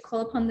space, to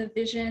call upon the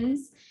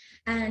visions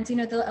and, you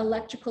know, the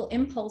electrical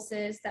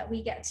impulses that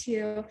we get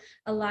to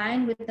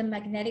align with the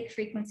magnetic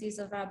frequencies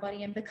of our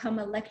body and become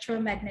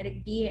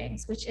electromagnetic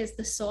beings, which is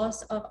the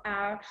source of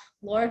our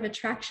law of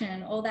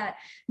attraction, all that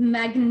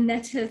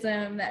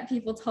magnetism that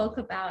people talk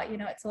about. You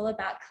know, it's all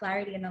about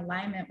clarity and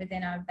alignment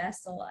within our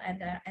vessel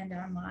and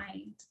our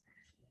mind.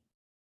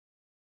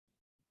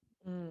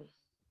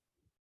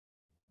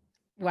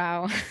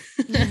 Wow.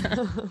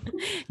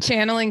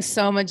 Channeling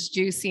so much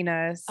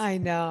juiciness. I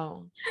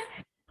know.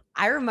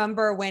 I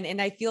remember when,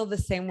 and I feel the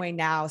same way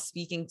now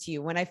speaking to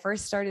you, when I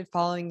first started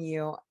following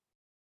you,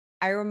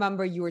 I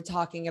remember you were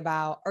talking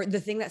about, or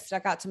the thing that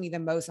stuck out to me the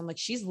most, I'm like,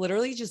 she's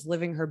literally just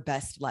living her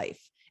best life.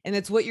 And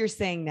it's what you're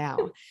saying now.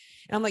 And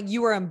I'm like,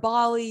 you were in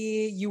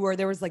Bali,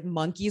 there was like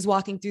monkeys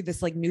walking through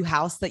this like new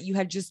house that you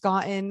had just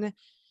gotten.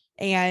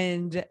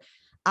 And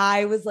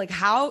I was like,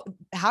 how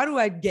do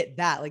I get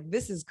that? Like,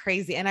 this is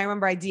crazy. And I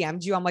remember I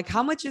DM'd you. I'm like,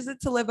 how much is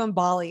it to live in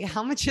Bali?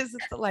 How much is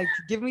it to, like,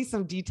 give me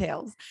some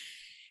details?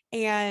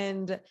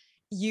 And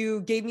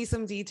you gave me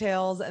some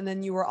details. And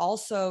then you were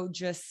also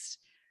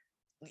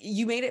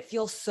you made it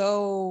feel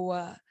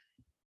so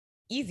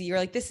easy. You're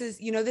like, this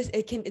is, you know,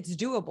 it's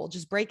doable.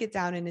 Just break it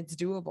down and it's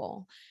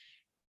doable.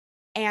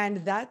 And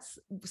that's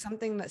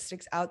something that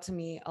sticks out to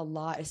me a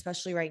lot,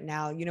 especially right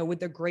now, you know, with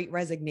the Great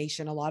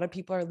Resignation. A lot of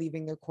people are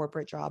leaving their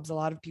corporate jobs. A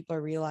lot of people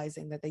are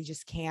realizing that they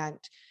just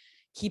can't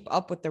keep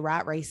up with the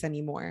rat race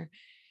anymore.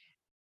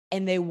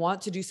 And they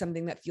want to do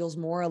something that feels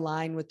more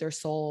aligned with their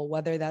soul,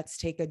 whether that's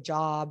take a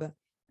job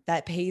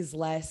that pays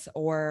less,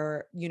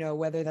 or, you know,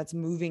 whether that's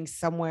moving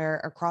somewhere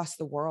across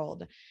the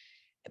world.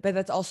 But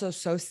that's also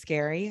so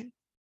scary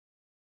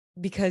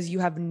because you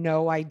have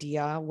no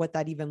idea what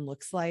that even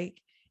looks like.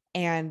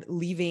 And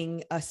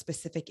leaving a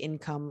specific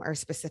income or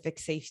specific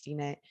safety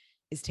net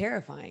is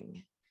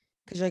terrifying,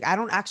 because you're like, I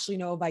don't actually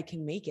know if I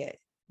can make it.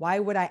 Why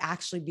would I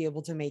actually be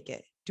able to make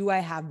it? Do I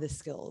have the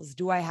skills?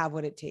 Do I have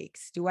what it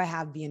takes? Do I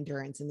have the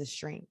endurance and the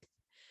strength?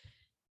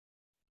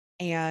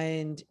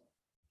 And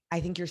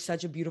I think you're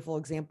such a beautiful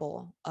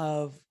example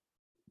of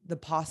the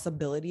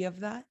possibility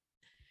of that.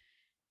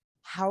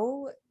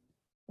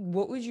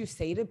 What would you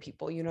say to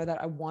people, you know,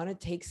 that I want to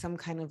take some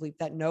kind of leap,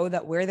 that know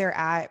that where they're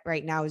at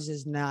right now is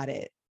just not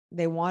it?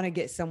 They want to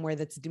get somewhere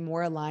that's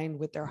more aligned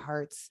with their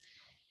hearts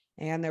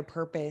and their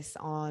purpose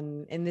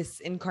in this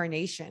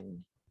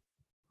incarnation.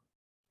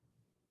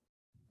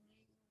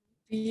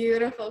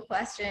 Beautiful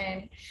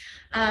question.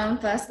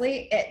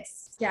 Firstly,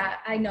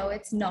 I know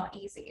it's not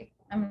easy.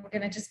 I'm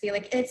going to just be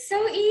like, it's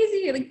so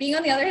easy. Like, being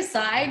on the other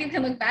side, you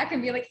can look back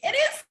and be like, it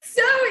is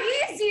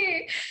so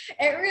easy.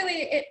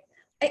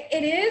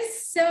 It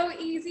is so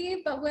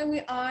easy. But when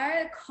we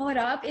are caught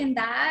up in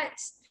that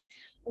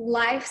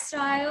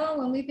lifestyle,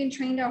 when we've been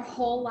trained our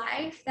whole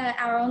life that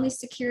our only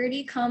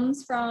security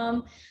comes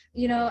from,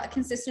 you know, a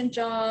consistent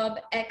job,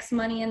 X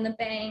money in the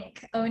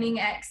bank, owning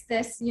X,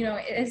 this, you know,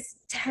 it is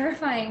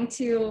terrifying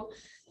to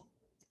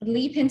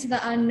leap into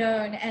the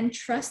unknown and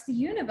trust the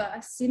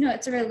universe. You know,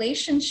 it's a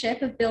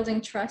relationship of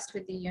building trust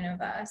with the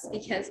universe,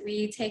 because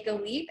we take a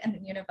leap and the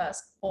universe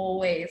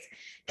always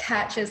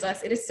catches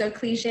us. It is so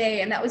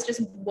cliche. And that was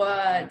just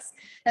words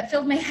that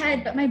filled my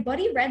head, but my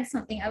body read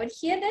something. I would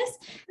hear this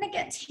and I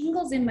get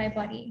tingles in my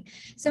body.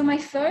 So my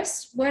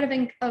first word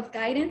of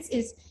guidance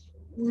is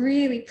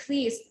really,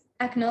 please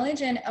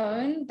acknowledge and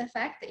own the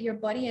fact that your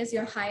body is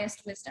your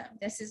highest wisdom.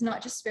 This is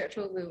not just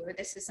spiritual woo.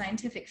 This is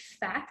scientific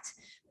fact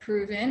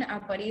proven.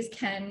 Our bodies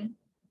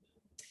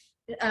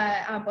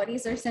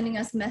are sending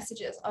us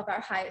messages of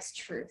our highest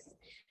truth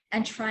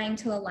and trying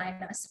to align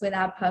us with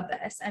our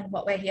purpose and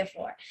what we're here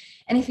for.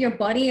 And if your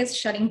body is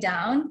shutting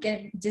down,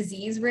 get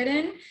disease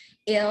ridden,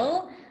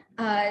 ill,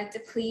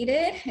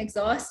 depleted,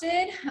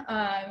 exhausted,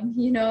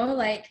 you know,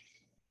 like,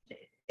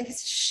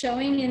 it's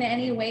showing in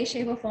any way,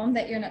 shape, or form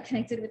that you're not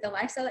connected with the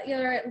lifestyle that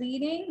you're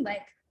leading,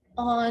 like,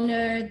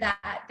 honor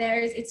that.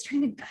 It's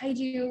trying to guide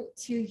you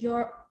to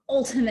your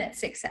ultimate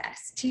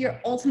success, to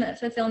your ultimate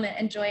fulfillment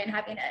and joy and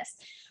happiness.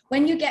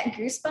 When you get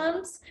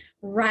goosebumps,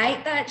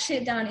 write that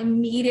shit down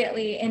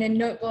immediately in a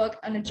notebook,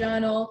 on a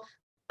journal,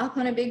 up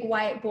on a big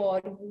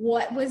whiteboard.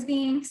 What was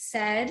being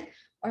said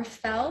or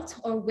felt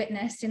or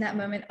witnessed in that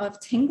moment of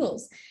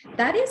tingles?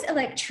 That is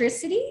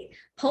electricity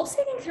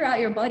pulsating throughout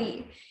your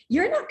body.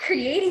 You're not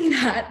creating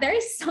that. There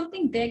is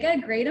something bigger,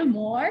 greater,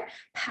 more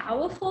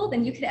powerful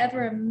than you could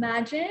ever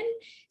imagine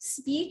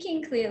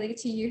speaking clearly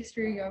to you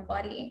through your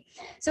body.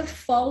 So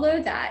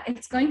follow that.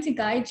 It's going to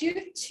guide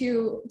you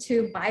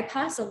to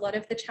bypass a lot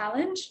of the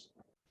challenge.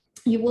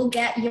 You will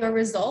get your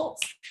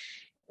results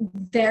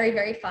very,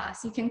 very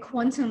fast. You can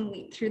quantum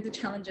leap through the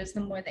challenges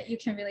the more that you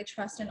can really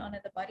trust and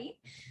honor the body.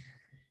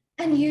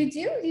 And you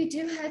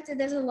do have to,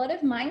 there's a lot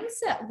of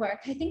mindset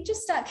work. I think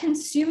just start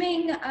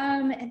consuming,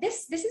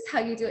 this is how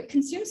you do it.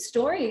 Consume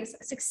stories,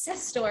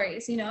 success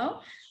stories, you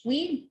know,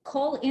 we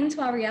call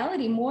into our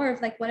reality more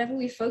of like whatever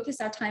we focus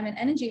our time and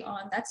energy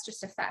on, that's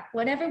just a fact.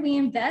 Whatever we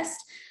invest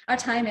our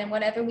time in,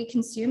 whatever we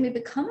consume, we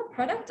become a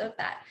product of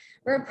that.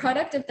 We're a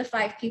product of the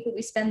 5 people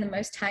we spend the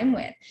most time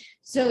with.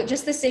 So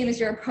just the same as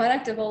you're a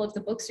product of all of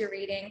the books you're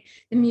reading,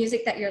 the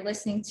music that you're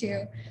listening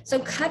to. So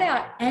cut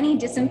out any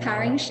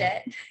disempowering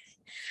shit.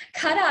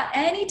 Cut out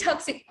any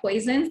toxic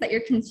poisons that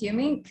you're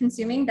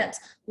consuming that's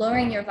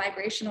lowering your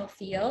vibrational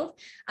field.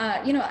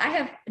 You know, I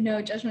have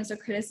no judgments or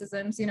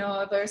criticisms, you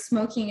know, about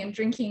smoking and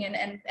drinking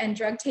and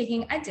drug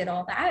taking. I did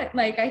all that.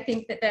 Like, I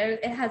think that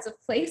it has a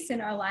place in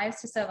our lives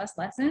to serve us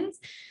lessons,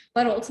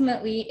 but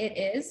ultimately it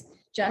is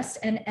just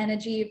an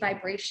energy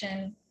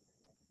vibration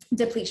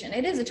depletion.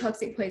 It is a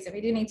toxic poison.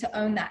 We do need to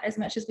own that as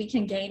much as we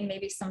can gain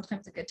maybe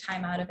sometimes a good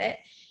time out of it.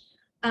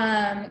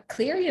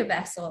 Clear your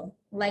vessel,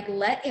 like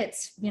let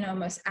its, you know,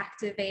 most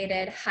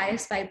activated,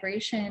 highest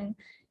vibration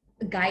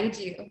guide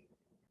you.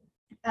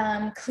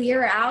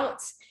 Clear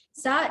out,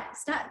 start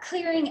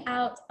clearing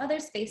out other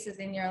spaces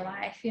in your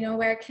life, you know,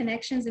 where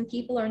connections and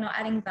people are not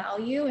adding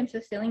value and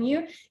fulfilling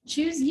you.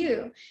 Choose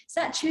you.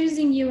 Start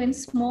choosing you in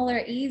smaller,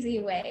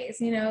 easy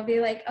ways, you know, be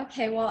like,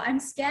 okay, well, I'm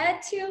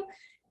scared to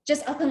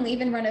just up and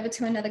leave and run over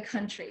to another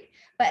country.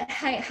 But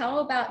hey, how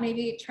about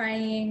maybe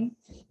taking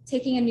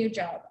a new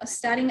job or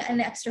starting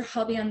an extra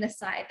hobby on the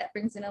side that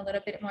brings in a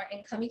little bit more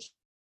income? You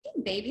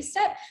can baby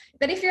step.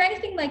 But if you're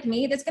anything like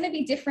me, there's going to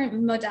be different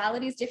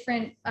modalities,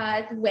 different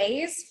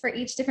ways for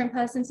each different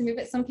person to move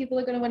it. Some people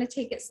are going to want to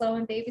take it slow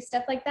and baby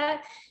step like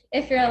that.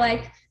 If you're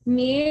like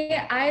me,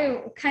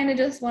 I kind of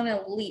just want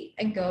to leap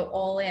and go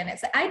all in.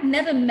 It's like, I'd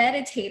never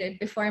meditated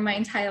before in my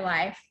entire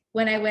life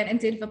when I went and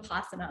did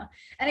Vipassana,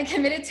 and I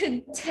committed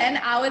to 10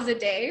 hours a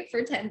day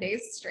for 10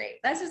 days straight.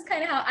 That's just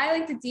kind of how I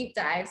like to deep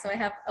dive. So I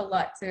have a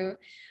lot to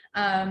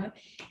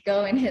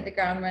go and hit the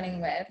ground running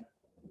with.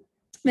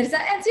 But does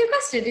that answer your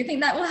question? Do you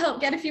think that will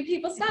help get a few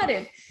people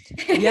started?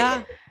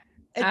 Yeah,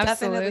 it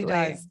Absolutely. definitely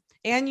does.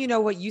 And you know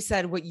what you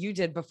said, what you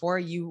did before,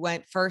 you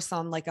went first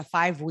on like a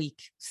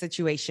 5-week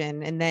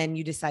situation, and then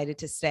you decided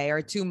to stay,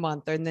 or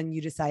 2-month, and then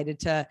you decided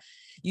to,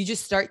 you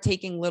just start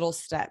taking little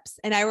steps.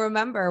 And I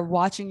remember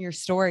watching your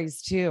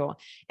stories too.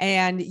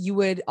 And you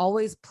would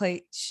always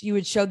you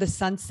would show the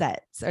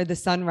sunsets or the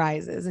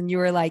sunrises. And you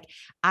were like,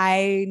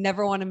 I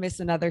never want to miss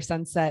another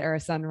sunset or a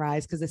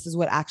sunrise, because this is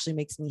what actually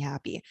makes me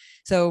happy.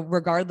 So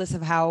regardless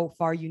of how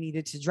far you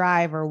needed to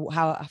drive or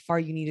how far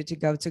you needed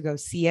to go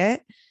see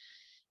it,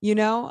 you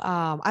know,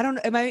 I don't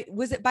know.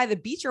 Was it by the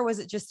beach or was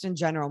it just in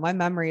general? My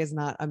memory is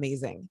not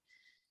amazing.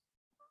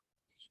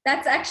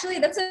 That's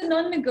a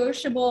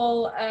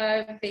non-negotiable,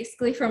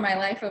 basically, for my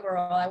life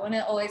overall. I want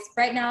to always,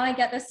 right now I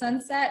get the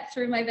sunset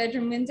through my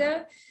bedroom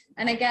window,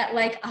 and I get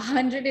like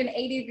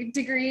 180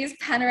 degrees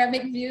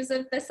panoramic views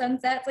of the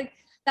sunsets. Like,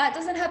 that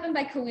doesn't happen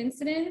by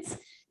coincidence.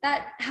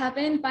 That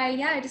happened by,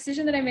 a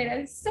decision that I made.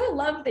 I so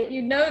love that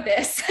you know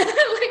this.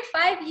 Like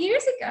 5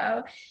 years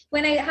ago,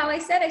 when I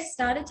said I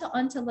started to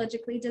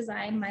ontologically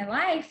design my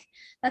life.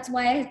 That's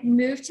why I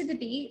moved to the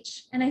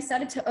beach, and I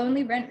started to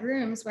only rent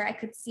rooms where I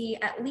could see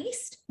at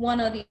least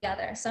one or the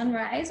other,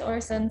 sunrise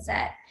or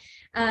sunset.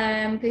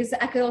 Because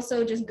I could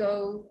also just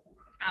go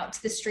out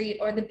to the street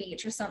or the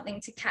beach or something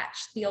to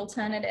catch the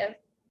alternative.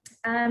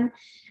 And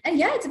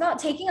it's about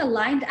taking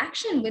aligned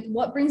action with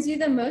what brings you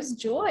the most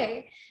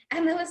joy.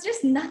 And there was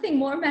just nothing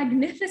more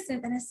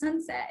magnificent than a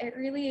sunset. It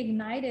really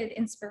ignited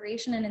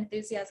inspiration and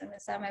enthusiasm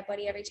inside my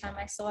body every time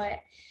I saw it.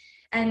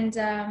 And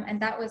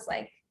that was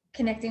like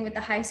connecting with the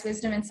highest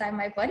wisdom inside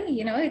my body.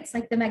 You know, it's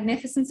like the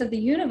magnificence of the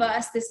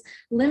universe, this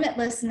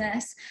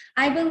limitlessness.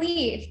 I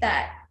believe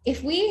that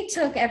if we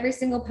took every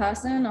single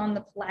person on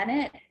the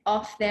planet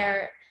off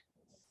their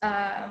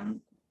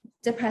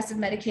depressive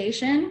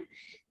medication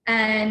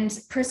and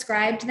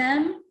prescribed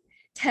them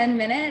 10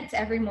 minutes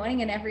every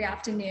morning and every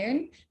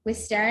afternoon with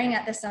staring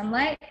at the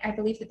sunlight, I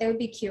believe that they would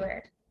be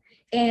cured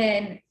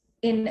in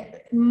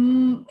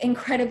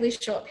incredibly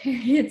short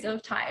periods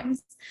of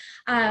times.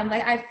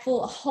 Like, I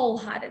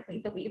wholeheartedly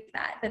believe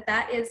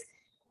that is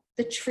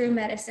the true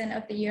medicine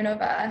of the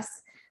universe.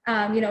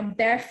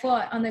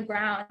 Barefoot on the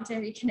ground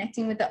and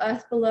reconnecting with the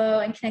earth below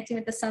and connecting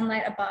with the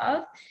sunlight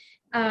above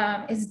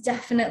is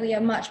definitely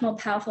a much more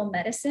powerful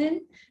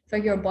medicine for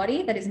your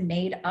body that is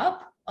made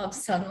up of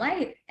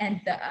sunlight and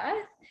the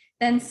earth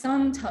than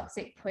some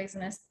toxic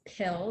poisonous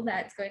pill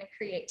that's going to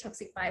create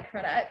toxic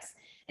byproducts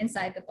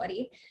inside the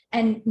body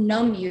and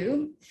numb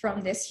you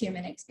from this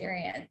human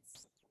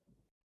experience.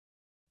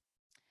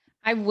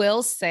 I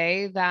will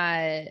say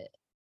that,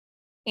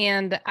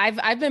 and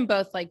I've been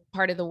both like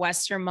part of the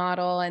Western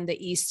model and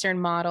the Eastern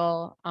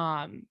model,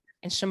 and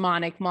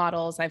shamanic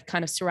models. I've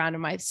kind of surrounded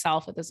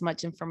myself with as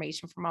much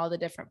information from all the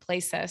different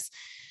places.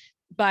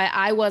 But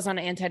I was on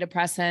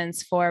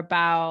antidepressants for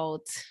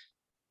about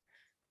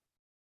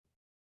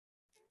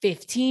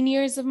 15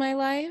 years of my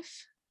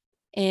life.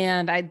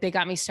 And they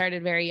got me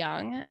started very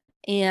young.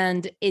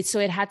 And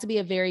it had to be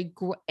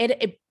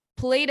it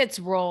played its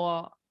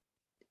role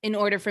in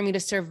order for me to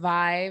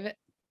survive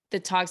the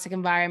toxic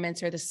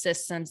environments or the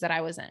systems that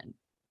I was in.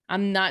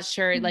 I'm not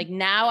sure. Like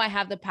now I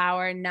have the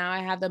power. Now I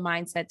have the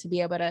mindset to be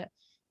able to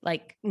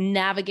like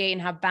navigate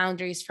and have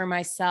boundaries for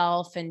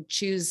myself and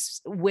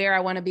choose where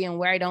I want to be and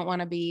where I don't want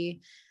to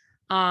be.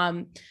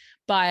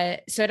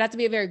 But so it'd have to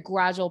be a very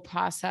gradual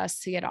process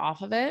to get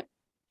off of it.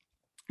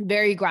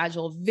 Very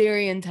gradual,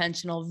 very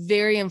intentional,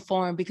 very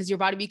informed, because your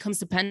body becomes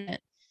dependent.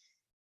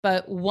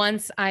 But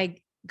once I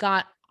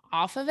got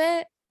off of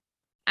it,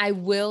 I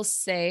will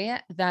say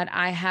that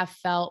I have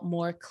felt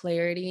more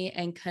clarity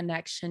and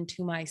connection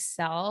to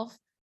myself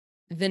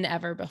than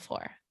ever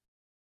before.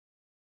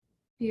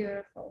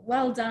 Beautiful.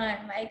 Well done.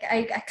 Like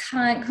I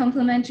can't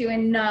compliment you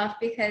enough,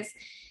 because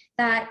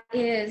that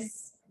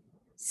is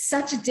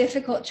such a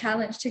difficult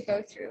challenge to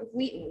go through.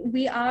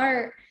 We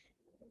are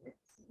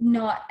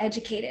not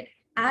educated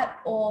at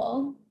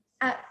all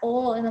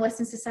in the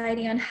Western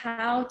society on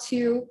how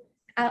to,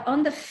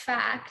 on the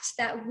fact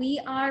that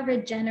we are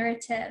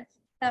regenerative,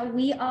 that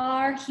we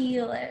are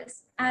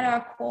healers at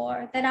our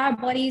core, that our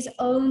bodies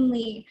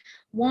only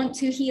want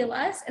to heal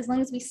us as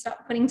long as we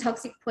stop putting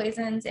toxic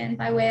poisons in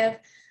by way of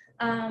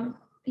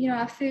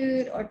our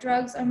food or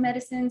drugs or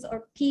medicines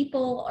or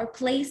people or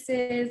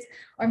places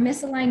or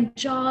misaligned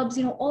jobs.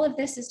 All of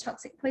this is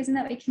toxic poison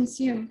that we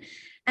consume.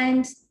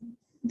 And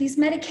these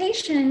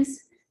medications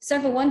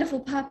serve a wonderful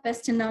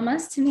purpose to numb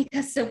us, to make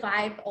us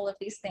survive all of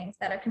these things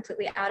that are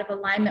completely out of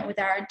alignment with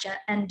our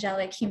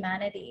angelic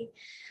humanity.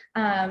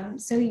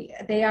 So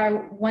they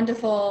are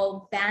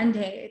wonderful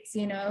band-aids,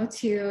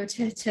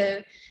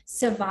 to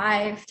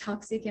survive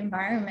toxic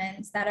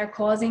environments that are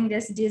causing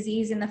this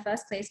disease in the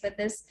first place. But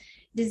this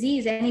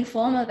disease, any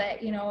form of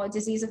it, a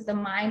disease of the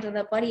mind or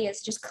the body,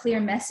 is just clear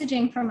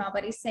messaging from our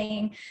body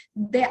saying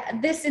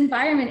that this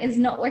environment is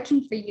not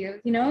working for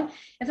you.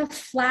 If a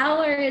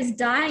flower is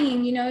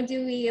dying,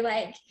 do we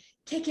like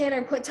kick it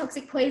or put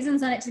toxic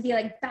poisons on it to be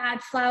like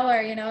bad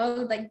flower,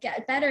 like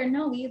get better?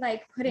 No, we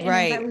like put it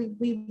in,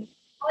 we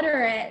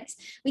water it,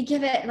 we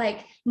give it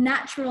like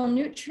natural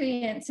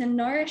nutrients and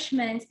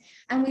nourishment,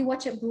 and we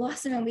watch it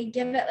blossom, and we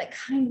give it like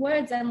kind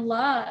words and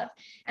love,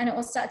 and it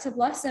will start to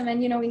blossom. And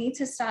we need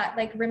to start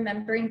like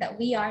remembering that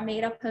we are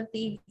made up of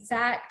the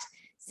exact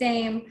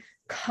same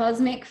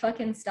cosmic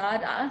fucking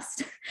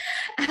stardust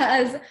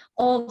as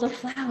all the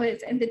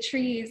flowers and the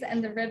trees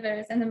and the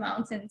rivers and the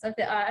mountains of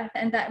the earth.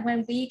 And that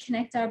when we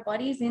connect our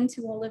bodies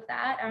into all of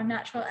that, our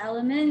natural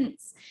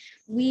elements,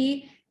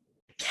 we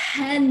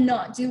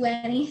cannot do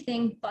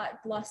anything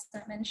but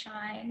blossom and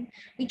shine.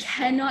 We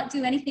cannot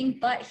do anything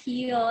but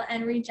heal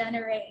and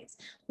regenerate.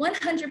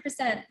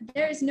 100%.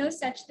 There is no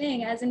such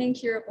thing as an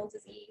incurable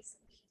disease.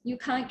 You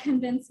can't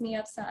convince me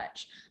of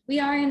such. We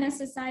are in a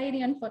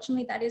society,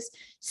 unfortunately, that is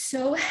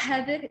so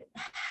heavily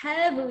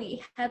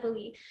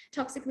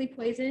toxically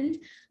poisoned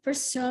for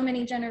so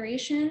many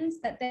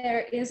generations that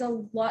there is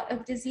a lot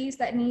of disease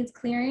that needs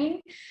clearing.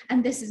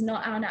 And this is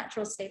not our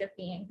natural state of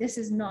being. This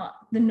is not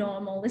the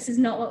normal. This is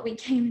not what we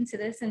came into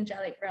this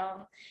angelic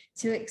realm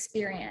to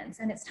experience.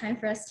 And it's time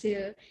for us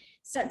to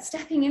start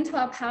stepping into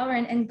our power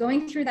and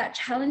going through that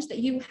challenge that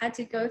you had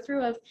to go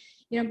through of,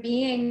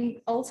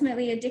 being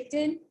ultimately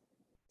addicted,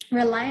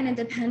 reliant and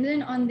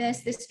dependent on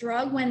this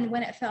drug when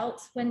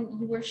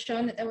you were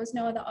shown that there was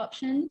no other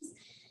options,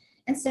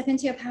 and step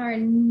into your power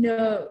and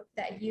know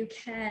that you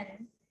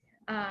can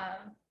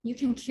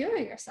cure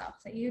yourself,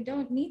 that you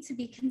don't need to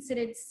be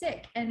considered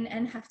sick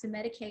and have to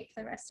medicate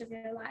for the rest of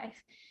your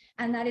life.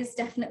 And that is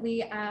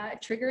definitely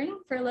triggering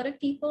for a lot of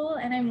people.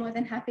 And I'm more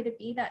than happy to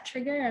be that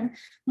trigger. I'm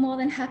more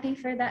than happy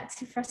for that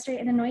to frustrate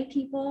and annoy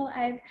people.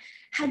 I've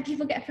had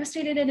people get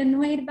frustrated and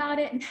annoyed about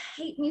it and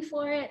hate me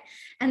for it,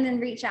 and then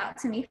reach out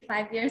to me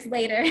 5 years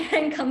later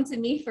and come to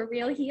me for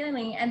real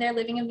healing. And they're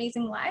living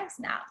amazing lives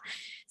now.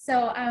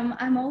 So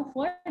I'm all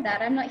for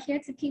that. I'm not here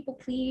to people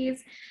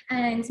please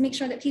and make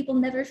sure that people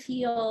never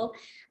feel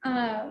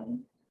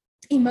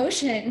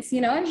emotions.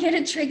 I'm here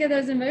to trigger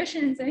those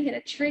emotions. I'm here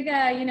to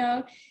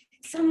trigger,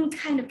 some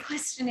kind of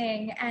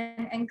questioning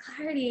and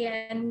clarity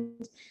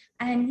and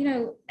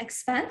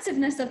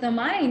expansiveness of the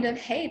mind of,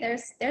 hey,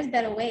 there's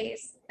better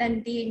ways than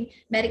being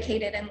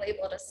medicated and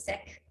labeled as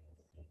sick.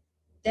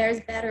 There's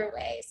better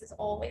ways. There's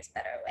always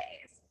better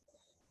ways.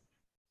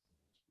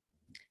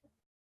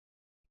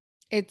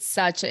 It's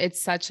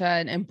such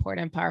an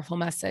important, powerful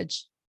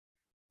message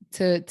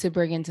to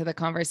bring into the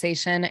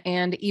conversation,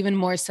 and even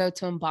more so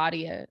to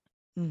embody it.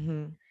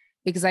 Mm-hmm.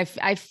 Because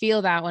I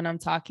feel that when I'm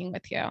talking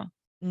with you.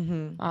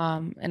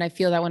 Mm-hmm. And I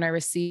feel that when I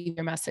receive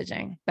your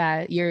messaging,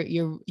 that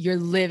you're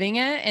living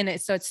it. And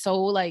it's so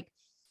like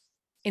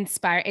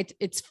inspiring.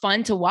 It's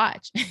fun to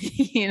watch,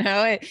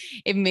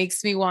 it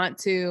makes me want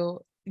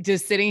to,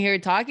 just sitting here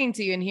talking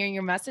to you and hearing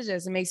your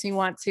messages, it makes me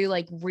want to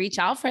like reach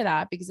out for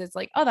that, because it's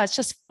like, oh, that's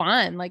just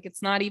fun. Like,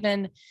 it's not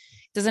even,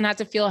 doesn't have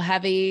to feel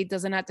heavy,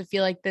 doesn't have to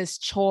feel like this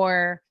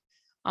chore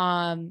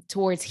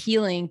towards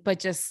healing, but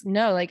just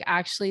know, like,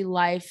 actually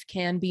life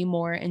can be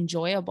more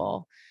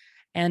enjoyable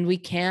and we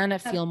can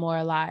feel more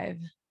alive.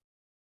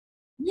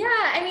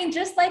 Yeah, I mean,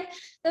 just like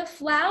the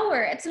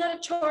flower, it's not a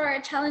chore or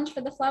a challenge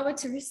for the flower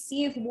to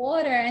receive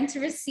water and to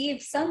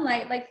receive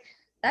sunlight. Like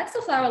that's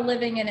the flower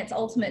living in its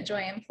ultimate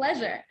joy and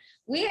pleasure.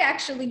 We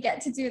actually get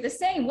to do the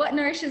same. What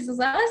nourishes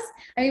us?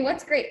 I mean,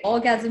 what's great?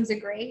 Orgasms are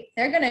great.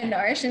 They're going to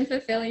nourish and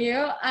fulfill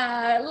you.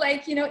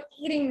 Like, you know,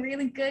 eating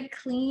really good,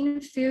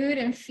 clean food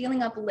and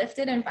feeling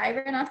uplifted and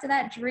vibrant after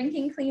that,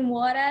 drinking clean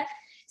water,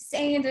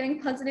 saying and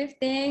doing positive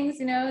things,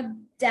 you know,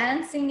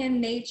 dancing in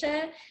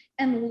nature.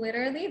 And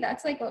literally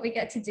that's like what we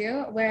get to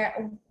do,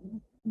 where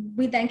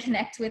we then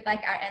connect with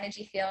like our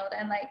energy field,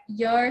 and like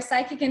your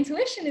psychic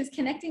intuition is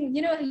connecting.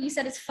 You know, you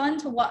said it's fun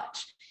to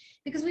watch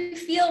because we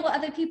feel what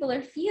other people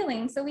are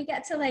feeling. So we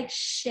get to like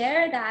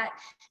share that.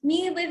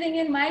 Me living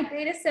in my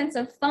greatest sense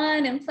of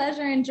fun and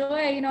pleasure and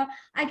joy, you know,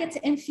 I get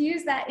to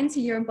infuse that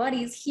into your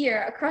bodies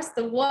here across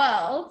the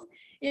world,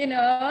 you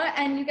know,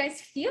 and you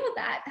guys feel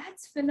that.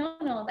 That's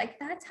phenomenal. Like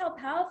that's how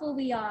powerful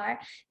we are.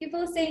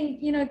 People are saying,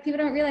 you know, people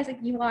don't realize like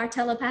you are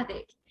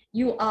telepathic.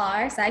 You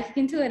are psychic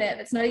intuitive.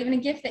 It's not even a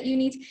gift that you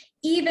need.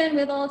 Even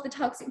with all of the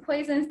toxic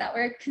poisons that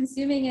we're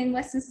consuming in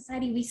Western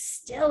society, we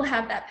still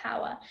have that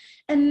power.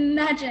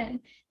 Imagine,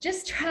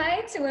 just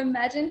try to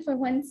imagine for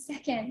 1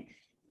 second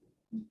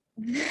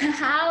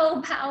how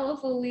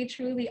powerful we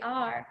truly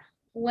are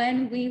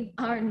when we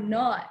are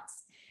not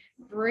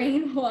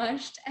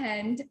brainwashed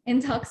and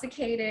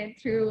intoxicated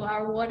through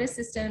our water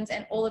systems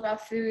and all of our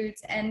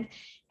foods and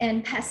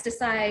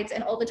pesticides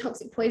and all the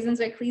toxic poisons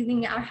we're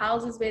cleaning our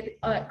houses with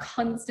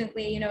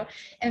constantly. You know,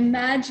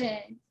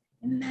 imagine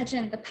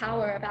the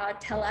power of our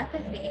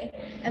telepathy.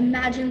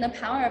 Imagine the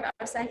power of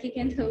our psychic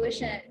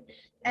intuition.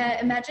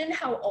 Imagine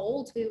how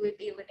old we would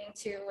be living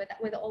to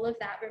with all of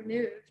that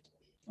removed.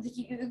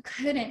 You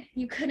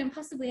couldn't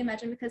possibly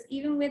imagine, because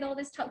even with all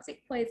this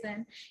toxic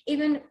poison,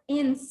 even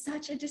in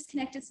such a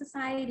disconnected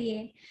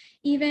society,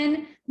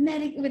 even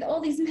with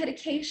all these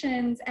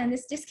medications and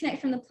this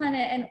disconnect from the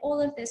planet and all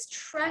of this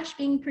trash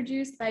being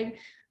produced by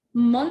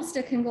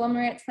monster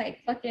conglomerates like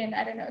fucking,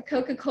 I don't know,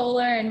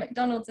 Coca-Cola and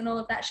McDonald's and all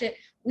of that shit,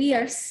 we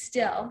are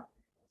still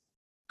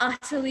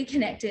utterly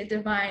connected,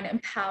 divine,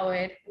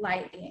 empowered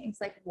light beings.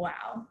 Like,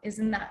 wow,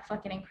 isn't that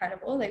fucking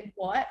incredible? Like,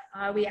 what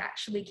are we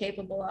actually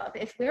capable of?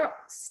 If we're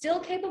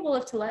still capable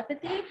of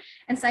telepathy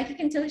and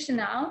psychic intuition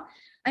now,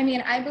 I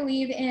mean, I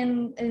believe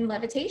in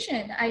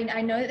levitation.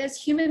 I know that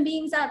there's human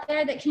beings out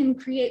there that can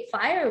create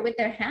fire with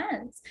their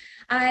hands.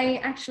 I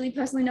actually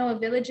personally know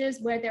of villages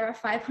where there are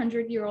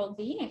 500-year-old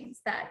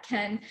beings that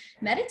can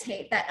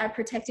meditate, that are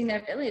protecting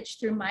their village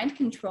through mind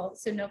control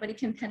so nobody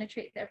can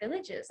penetrate their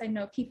villages. I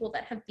know people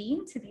that have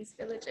been to these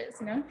villages.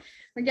 You know,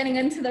 we're getting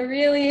into the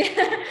really,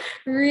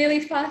 really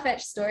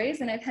far-fetched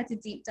stories, and I've had to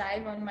deep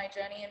dive on my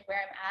journey and where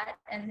I'm at,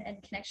 and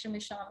connection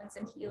with shamans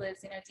and healers,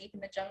 you know, deep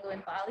in the jungle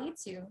in Bali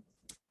to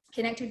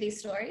connect with these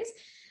stories.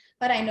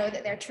 But I know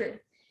that they're true,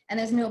 and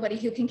there's nobody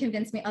who can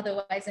convince me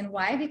otherwise. And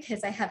why?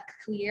 Because I have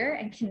clear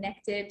and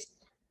connected,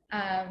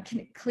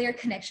 clear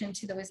connection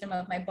to the wisdom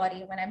of my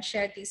body. When I'm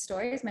shared these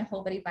stories, my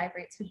whole body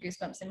vibrates with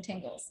goosebumps and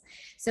tingles.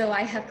 So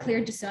I have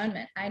clear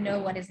discernment. I know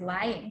what is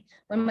lying.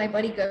 When my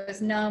body goes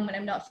numb, when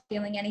I'm not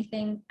feeling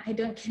anything, I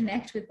don't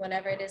connect with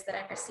whatever it is that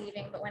I'm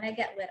receiving. But when I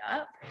get lit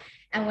up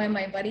and when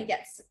my body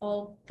gets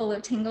all full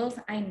of tingles,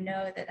 I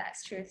know that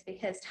that's truth,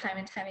 because time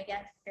and time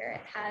again,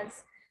 Spirit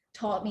has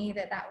taught me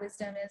that that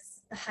wisdom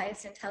is the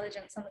highest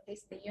intelligence on the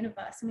face of the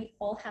universe, and we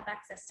all have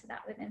access to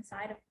that within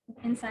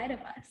inside of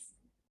us.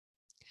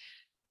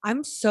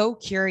 I'm so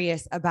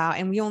curious about,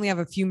 and we only have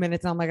a few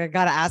minutes. I'm like, I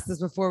got to ask this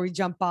before we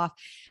jump off.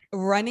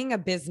 Running a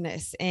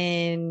business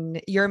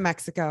you're in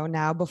Mexico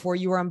now, before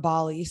you were in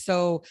Bali.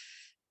 So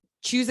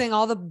choosing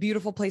all the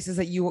beautiful places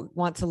that you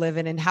want to live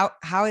in, and how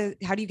do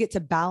you get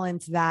to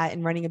balance that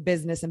in running a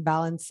business and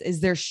balance?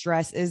 Is there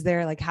stress? Is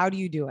there, like, how do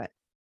you do it?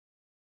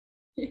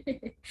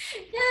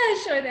 Yeah,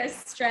 sure, there's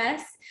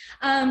stress,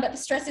 but the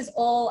stress is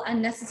all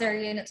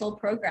unnecessary and it's all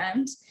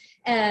programmed.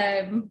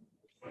 100%.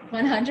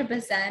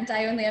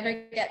 I only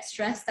ever get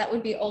stressed that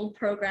would be old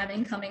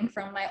programming coming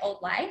from my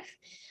old life.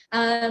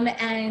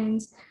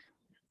 And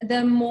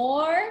the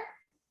more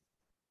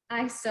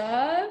I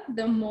serve,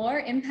 the more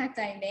impact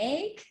I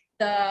make,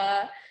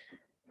 the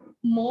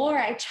more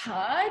I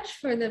charge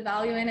for the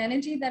value and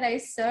energy that I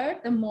serve,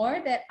 the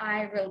more that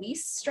I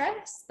release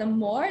stress, the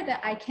more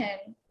that I can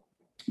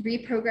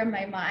reprogram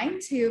my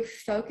mind to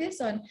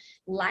focus on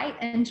light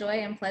and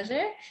joy and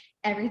pleasure.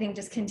 Everything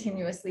just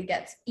continuously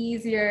gets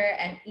easier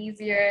and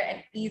easier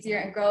and easier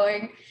and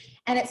growing.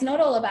 And it's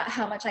not all about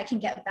how much I can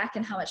get back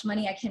and how much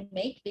money I can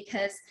make,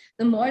 because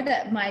the more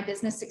that my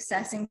business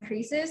success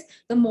increases,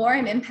 the more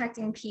I'm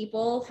impacting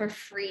people for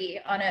free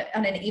on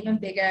an even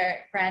bigger,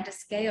 grander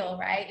scale,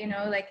 right? You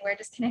know, like, we're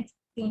just connecting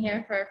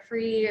here for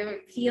free,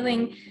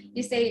 feeling,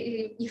 you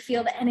say you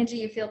feel the energy,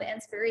 you feel the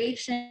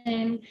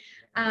inspiration.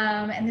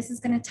 And this is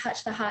going to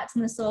touch the hearts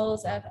and the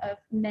souls of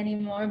many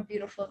more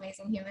beautiful,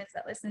 amazing humans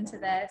that listen to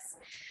this.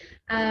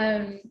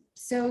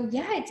 So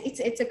yeah,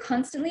 it's a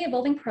constantly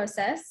evolving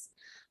process.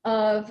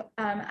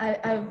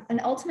 an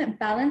ultimate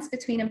balance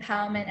between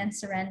empowerment and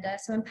surrender.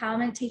 So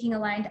empowerment, taking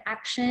aligned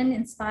action,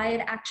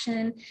 inspired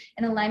action,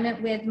 in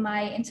alignment with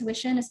my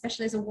intuition,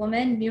 especially as a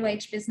woman. New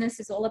age business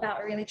is all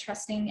about really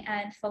trusting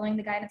and following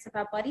the guidance of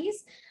our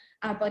bodies.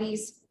 Our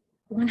bodies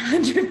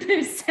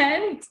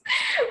 100%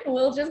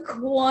 will just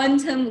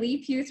quantum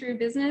leap you through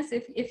business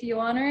if you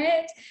honor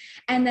it.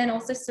 And then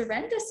also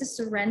surrender, so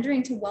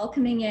surrendering to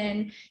welcoming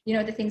in, you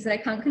know, the things that I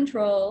can't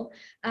control,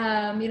 you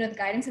know, the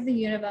guidance of the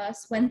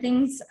universe. When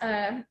things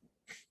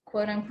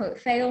quote unquote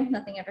fail,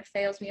 nothing ever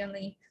fails. We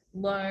only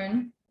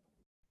learn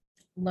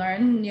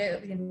new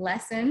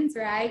lessons,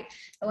 right?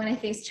 But when I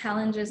face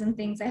challenges and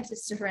things, I have to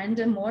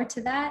surrender more to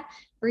that,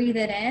 breathe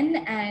it in,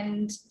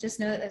 and just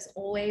know that there's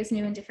always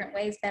new and different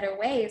ways, better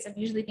ways. I'm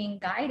usually being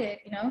guided.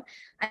 You know,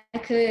 I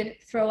could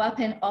throw up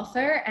an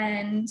offer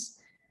and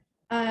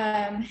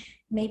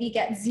maybe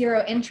get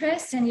zero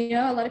interest, and you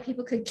know, a lot of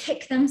people could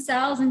kick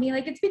themselves and be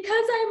like, it's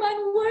because I'm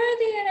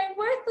unworthy and I'm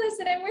worthless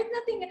and I'm worth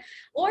nothing.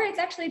 Or it's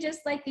actually just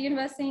like the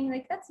universe saying,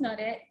 like, that's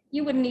not it,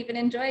 you wouldn't even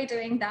enjoy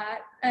doing that.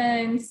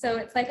 And so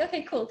it's like,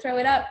 okay, cool, throw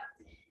it up,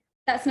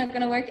 that's not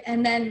going to work.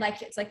 And then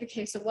like, it's like,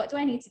 okay, so what do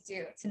I need to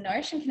do to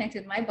nourish and connect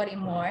with my body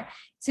more,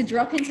 to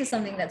drop into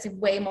something that's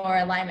way more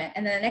alignment?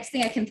 And then the next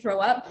thing I can throw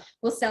up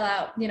will sell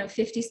out, you know,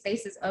 50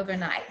 spaces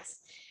overnight.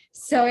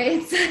 So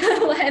it's,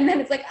 and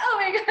then it's like, oh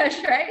my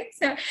gosh, right?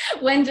 So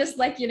when just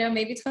like, you know,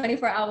 maybe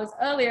 24 hours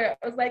earlier, it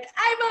was like,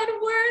 I'm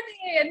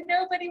unworthy and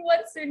nobody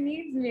wants or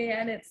needs me.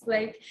 And it's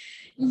like,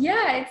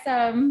 yeah,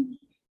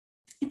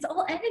 it's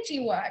all energy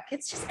work.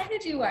 It's just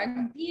energy work,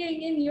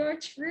 being in your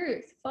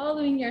truth,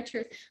 following your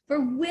truth. For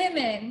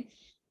women,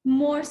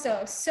 more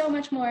so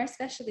much more,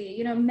 especially,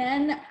 you know,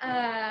 men,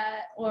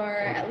 or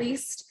at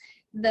least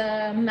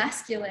the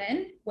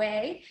masculine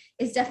way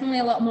is definitely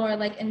a lot more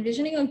like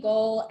envisioning a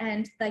goal,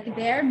 and like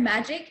their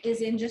magic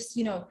is in just,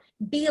 you know,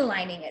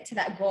 beelining it to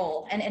that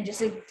goal, and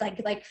just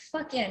like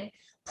fucking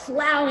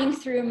plowing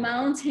through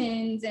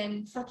mountains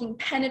and fucking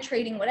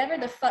penetrating whatever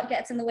the fuck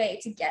gets in the way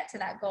to get to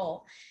that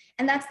goal.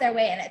 And that's their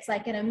way. And it's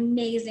like an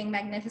amazing,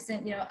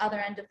 magnificent, you know, other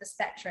end of the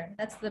spectrum.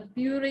 That's the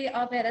beauty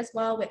of it as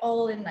well. We're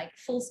all in like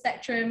full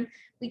spectrum.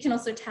 We can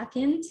also tap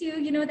into,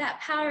 you know, that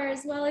power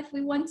as well if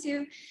we want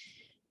to.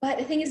 But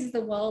the thing is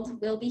the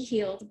world will be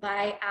healed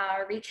by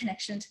our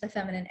reconnection to the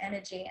feminine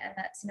energy. And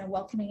that's, you know,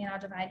 welcoming in our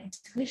divine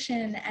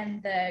intuition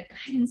and the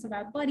guidance of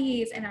our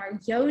bodies and our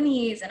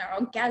yonis and our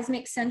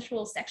orgasmic,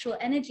 sensual, sexual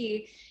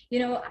energy. You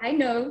know, I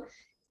know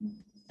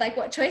like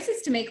what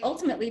choices to make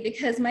ultimately,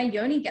 because my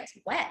yoni gets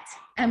wet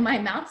and my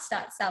mouth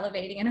starts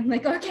salivating. And I'm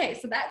like, okay,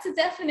 so that's a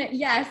definite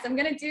yes, I'm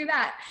going to do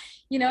that.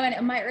 You know, and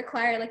it might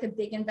require like a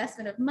big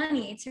investment of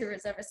money to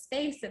reserve a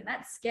space. And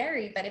that's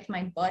scary. But if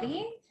my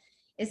body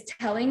is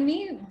telling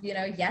me, you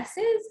know,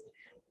 yeses,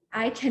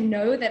 I can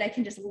know that I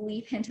can just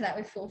leap into that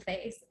with full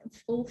faith,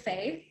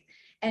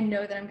 and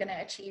know that I'm going to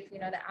achieve, you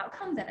know, the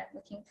outcome that I'm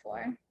looking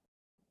for.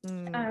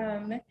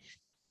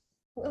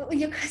 Well,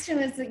 your question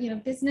was, you know,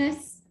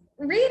 business.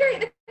 Reiterate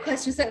the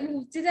question.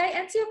 So did I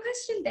answer your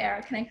question there?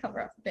 Or can I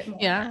cover up a bit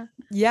more?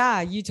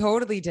 Yeah, you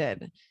totally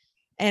did.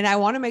 And I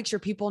want to make sure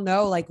people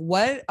know, like,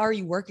 what are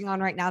you working on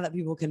right now that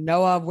people can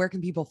know of? Where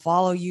can people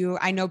follow you?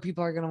 I know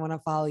people are going to want to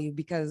follow you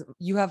because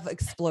you have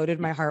exploded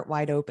my heart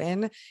wide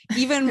open,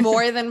 even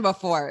more than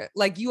before.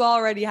 Like you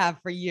already have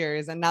for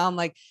years. And now I'm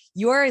like,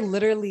 you are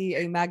literally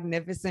a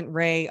magnificent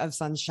ray of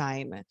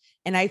sunshine.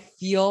 And I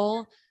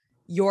feel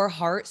your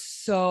heart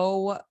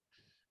so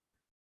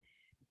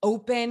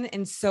open.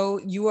 And so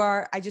you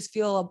are, I just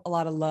feel a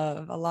lot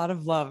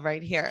of love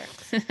right here.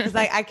 Cause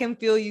I can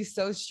feel you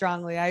so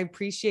strongly. I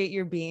appreciate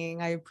your being.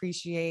 I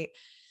appreciate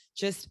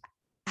just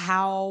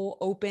how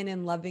open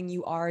and loving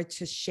you are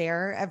to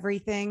share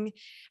everything,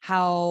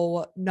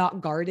 how not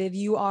guarded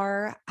you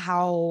are,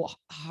 how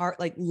hard,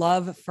 like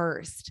love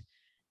first.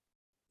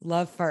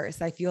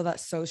 I feel that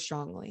so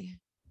strongly.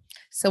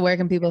 So where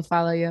can people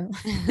follow you?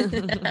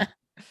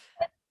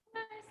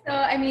 So,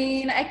 I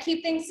mean, I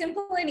keep things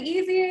simple and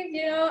easy,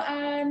 you know.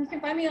 You can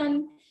find me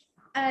on,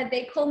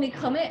 They Call Me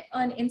Comet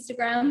on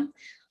Instagram.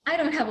 I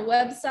don't have a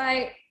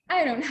website.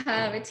 I don't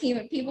have a team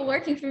of people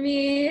working for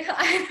me.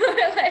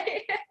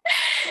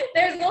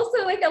 There's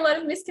also like a lot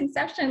of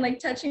misconception, like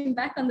touching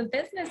back on the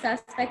business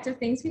aspect of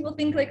things. People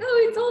think like,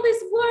 oh, it's all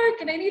this work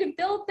and I need to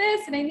build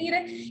this and I need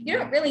it. You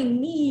don't really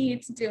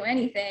need to do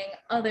anything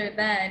other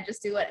than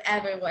just do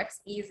whatever works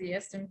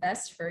easiest and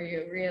best for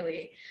you,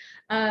 really.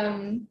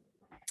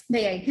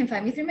 But yeah, you can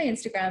find me through my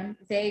Instagram.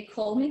 They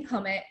Call Me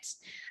Comet.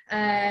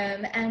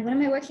 And what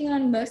am I working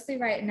on mostly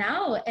right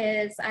now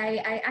is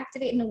I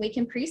activate and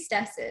awaken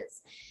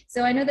priestesses.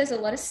 So I know there's a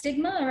lot of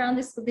stigma around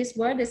this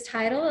word, this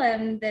title,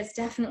 and there's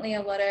definitely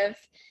a lot of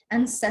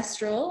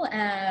ancestral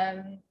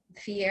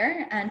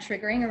fear and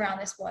triggering around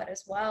this word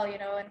as well, you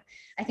know, and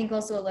I think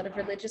also a lot of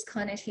religious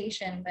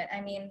connotation. But I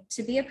mean,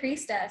 to be a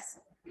priestess,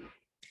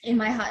 in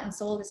my heart and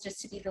soul is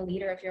just to be the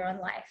leader of your own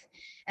life.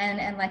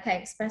 And like I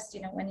expressed,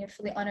 you know, when you're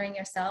fully honoring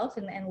yourself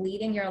and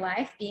leading your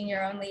life, being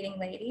your own leading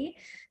lady,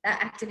 that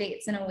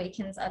activates and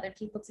awakens other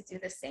people to do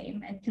the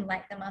same and can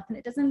light them up. And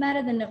it doesn't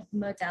matter the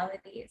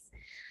modalities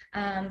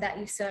that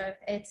you serve.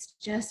 It's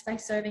just by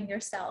serving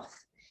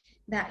yourself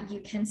that you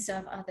can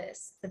serve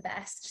others the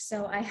best.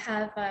 So I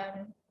have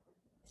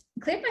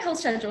cleared my whole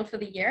schedule for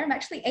the year. I'm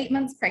actually 8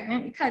 months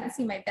pregnant. You can't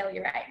see my belly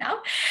right now.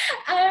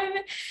 I'm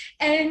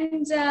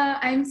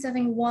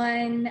serving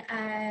one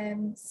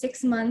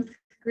 6-month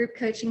group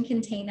coaching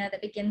container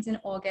that begins in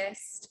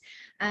August.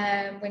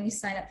 When you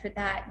sign up for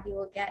that, you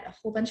will get a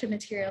whole bunch of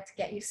material to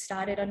get you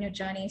started on your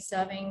journey,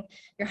 serving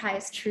your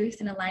highest truth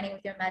and aligning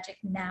with your magic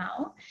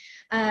now.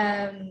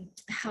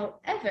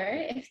 However,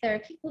 if there are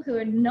people who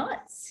are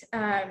not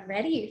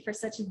ready for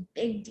such a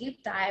big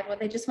deep dive, or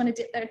they just want to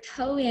dip their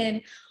toe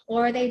in,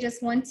 or they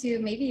just want to,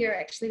 maybe you're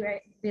actually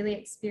really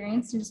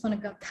experienced and just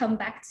want to come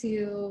back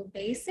to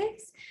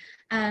basics.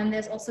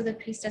 There's also the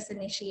Priestess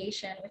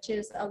Initiation, which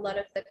is a lot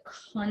of the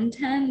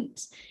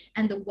content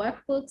and the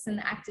workbooks and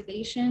the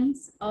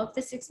activations of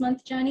the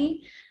 6-month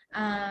journey.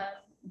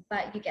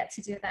 But you get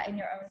to do that in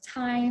your own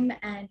time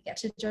and get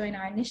to join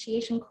our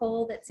initiation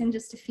call that's in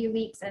just a few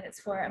weeks, and it's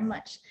for a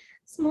much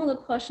smaller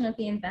portion of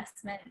the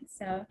investment.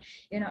 So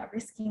you're not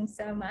risking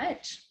so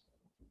much.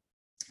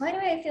 Why do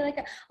I feel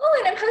like, oh,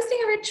 and I'm hosting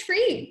a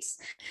retreat.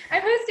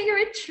 I'm hosting a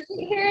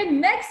retreat here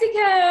in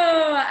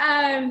Mexico.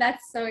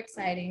 That's so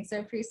exciting.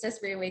 So Priestess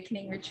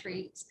Reawakening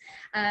Retreat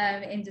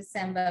in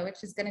December,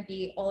 which is going to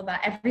be all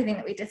about everything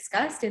that we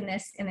discussed in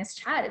this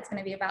chat. It's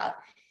going to be about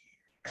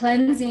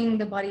cleansing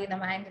the body, the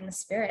mind, and the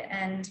spirit.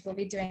 And we'll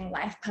be doing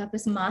life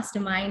purpose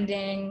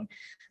masterminding.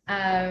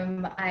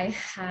 I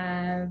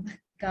have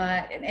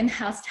got an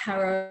in-house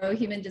tarot,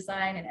 human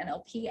design, and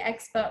NLP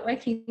expert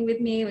working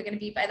with me. We're going to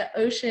be by the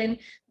ocean.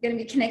 We're going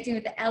to be connecting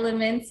with the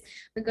elements.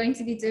 We're going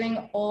to be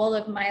doing all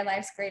of my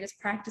life's greatest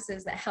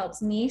practices that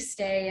helps me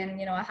stay in,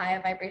 you know, a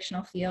higher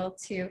vibrational field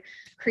to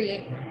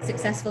create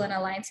successful and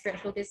aligned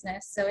spiritual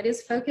business. So it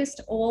is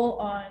focused all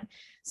on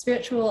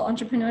spiritual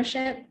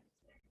entrepreneurship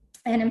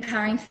and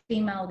empowering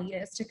female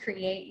leaders to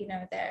create, you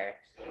know, their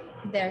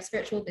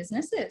spiritual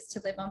businesses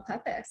to live on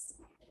purpose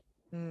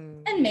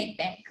and make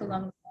bank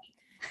along the way.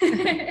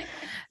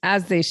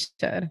 As they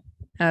should.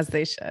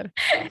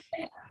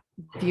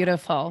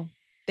 Beautiful.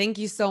 Thank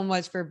you so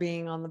much for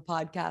being on the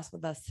podcast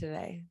with us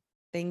today.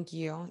 Thank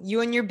you.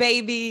 You and your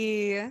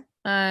baby.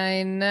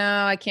 I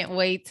know. I can't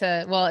wait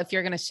to, well, if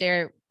you're going to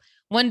share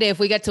one day, if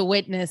we get to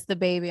witness the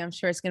baby, I'm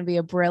sure it's going to be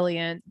a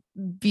brilliant,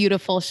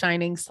 beautiful,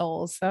 shining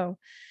soul. So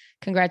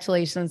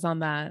congratulations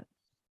on that.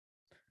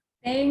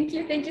 Thank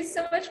you. Thank you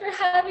so much for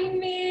having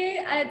me.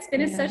 It's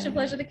been such a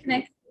pleasure to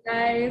connect with you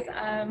guys.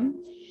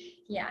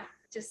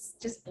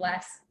 Just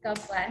bless. God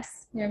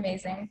bless. You're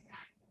amazing.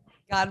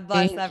 God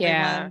bless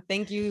everyone.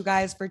 Thank you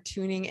guys for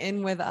tuning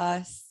in with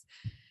us.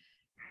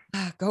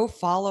 Go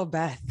follow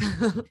Beth.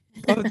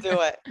 Go do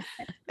it.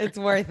 It's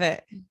worth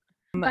it.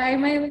 Bye,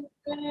 my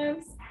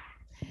loves.